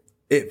 that is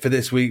it for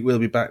this week. We'll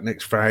be back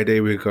next Friday.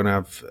 We're going to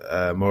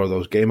have more of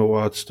those Game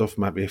Awards stuff.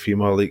 Might be a few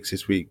more leaks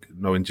this week.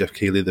 Knowing Jeff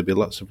Keighley, there'll be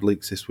lots of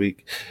leaks this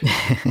week.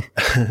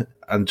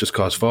 And Just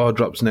Cause 4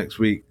 drops next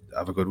week.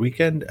 Have a good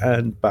weekend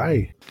and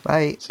bye.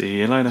 Bye. See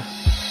you later.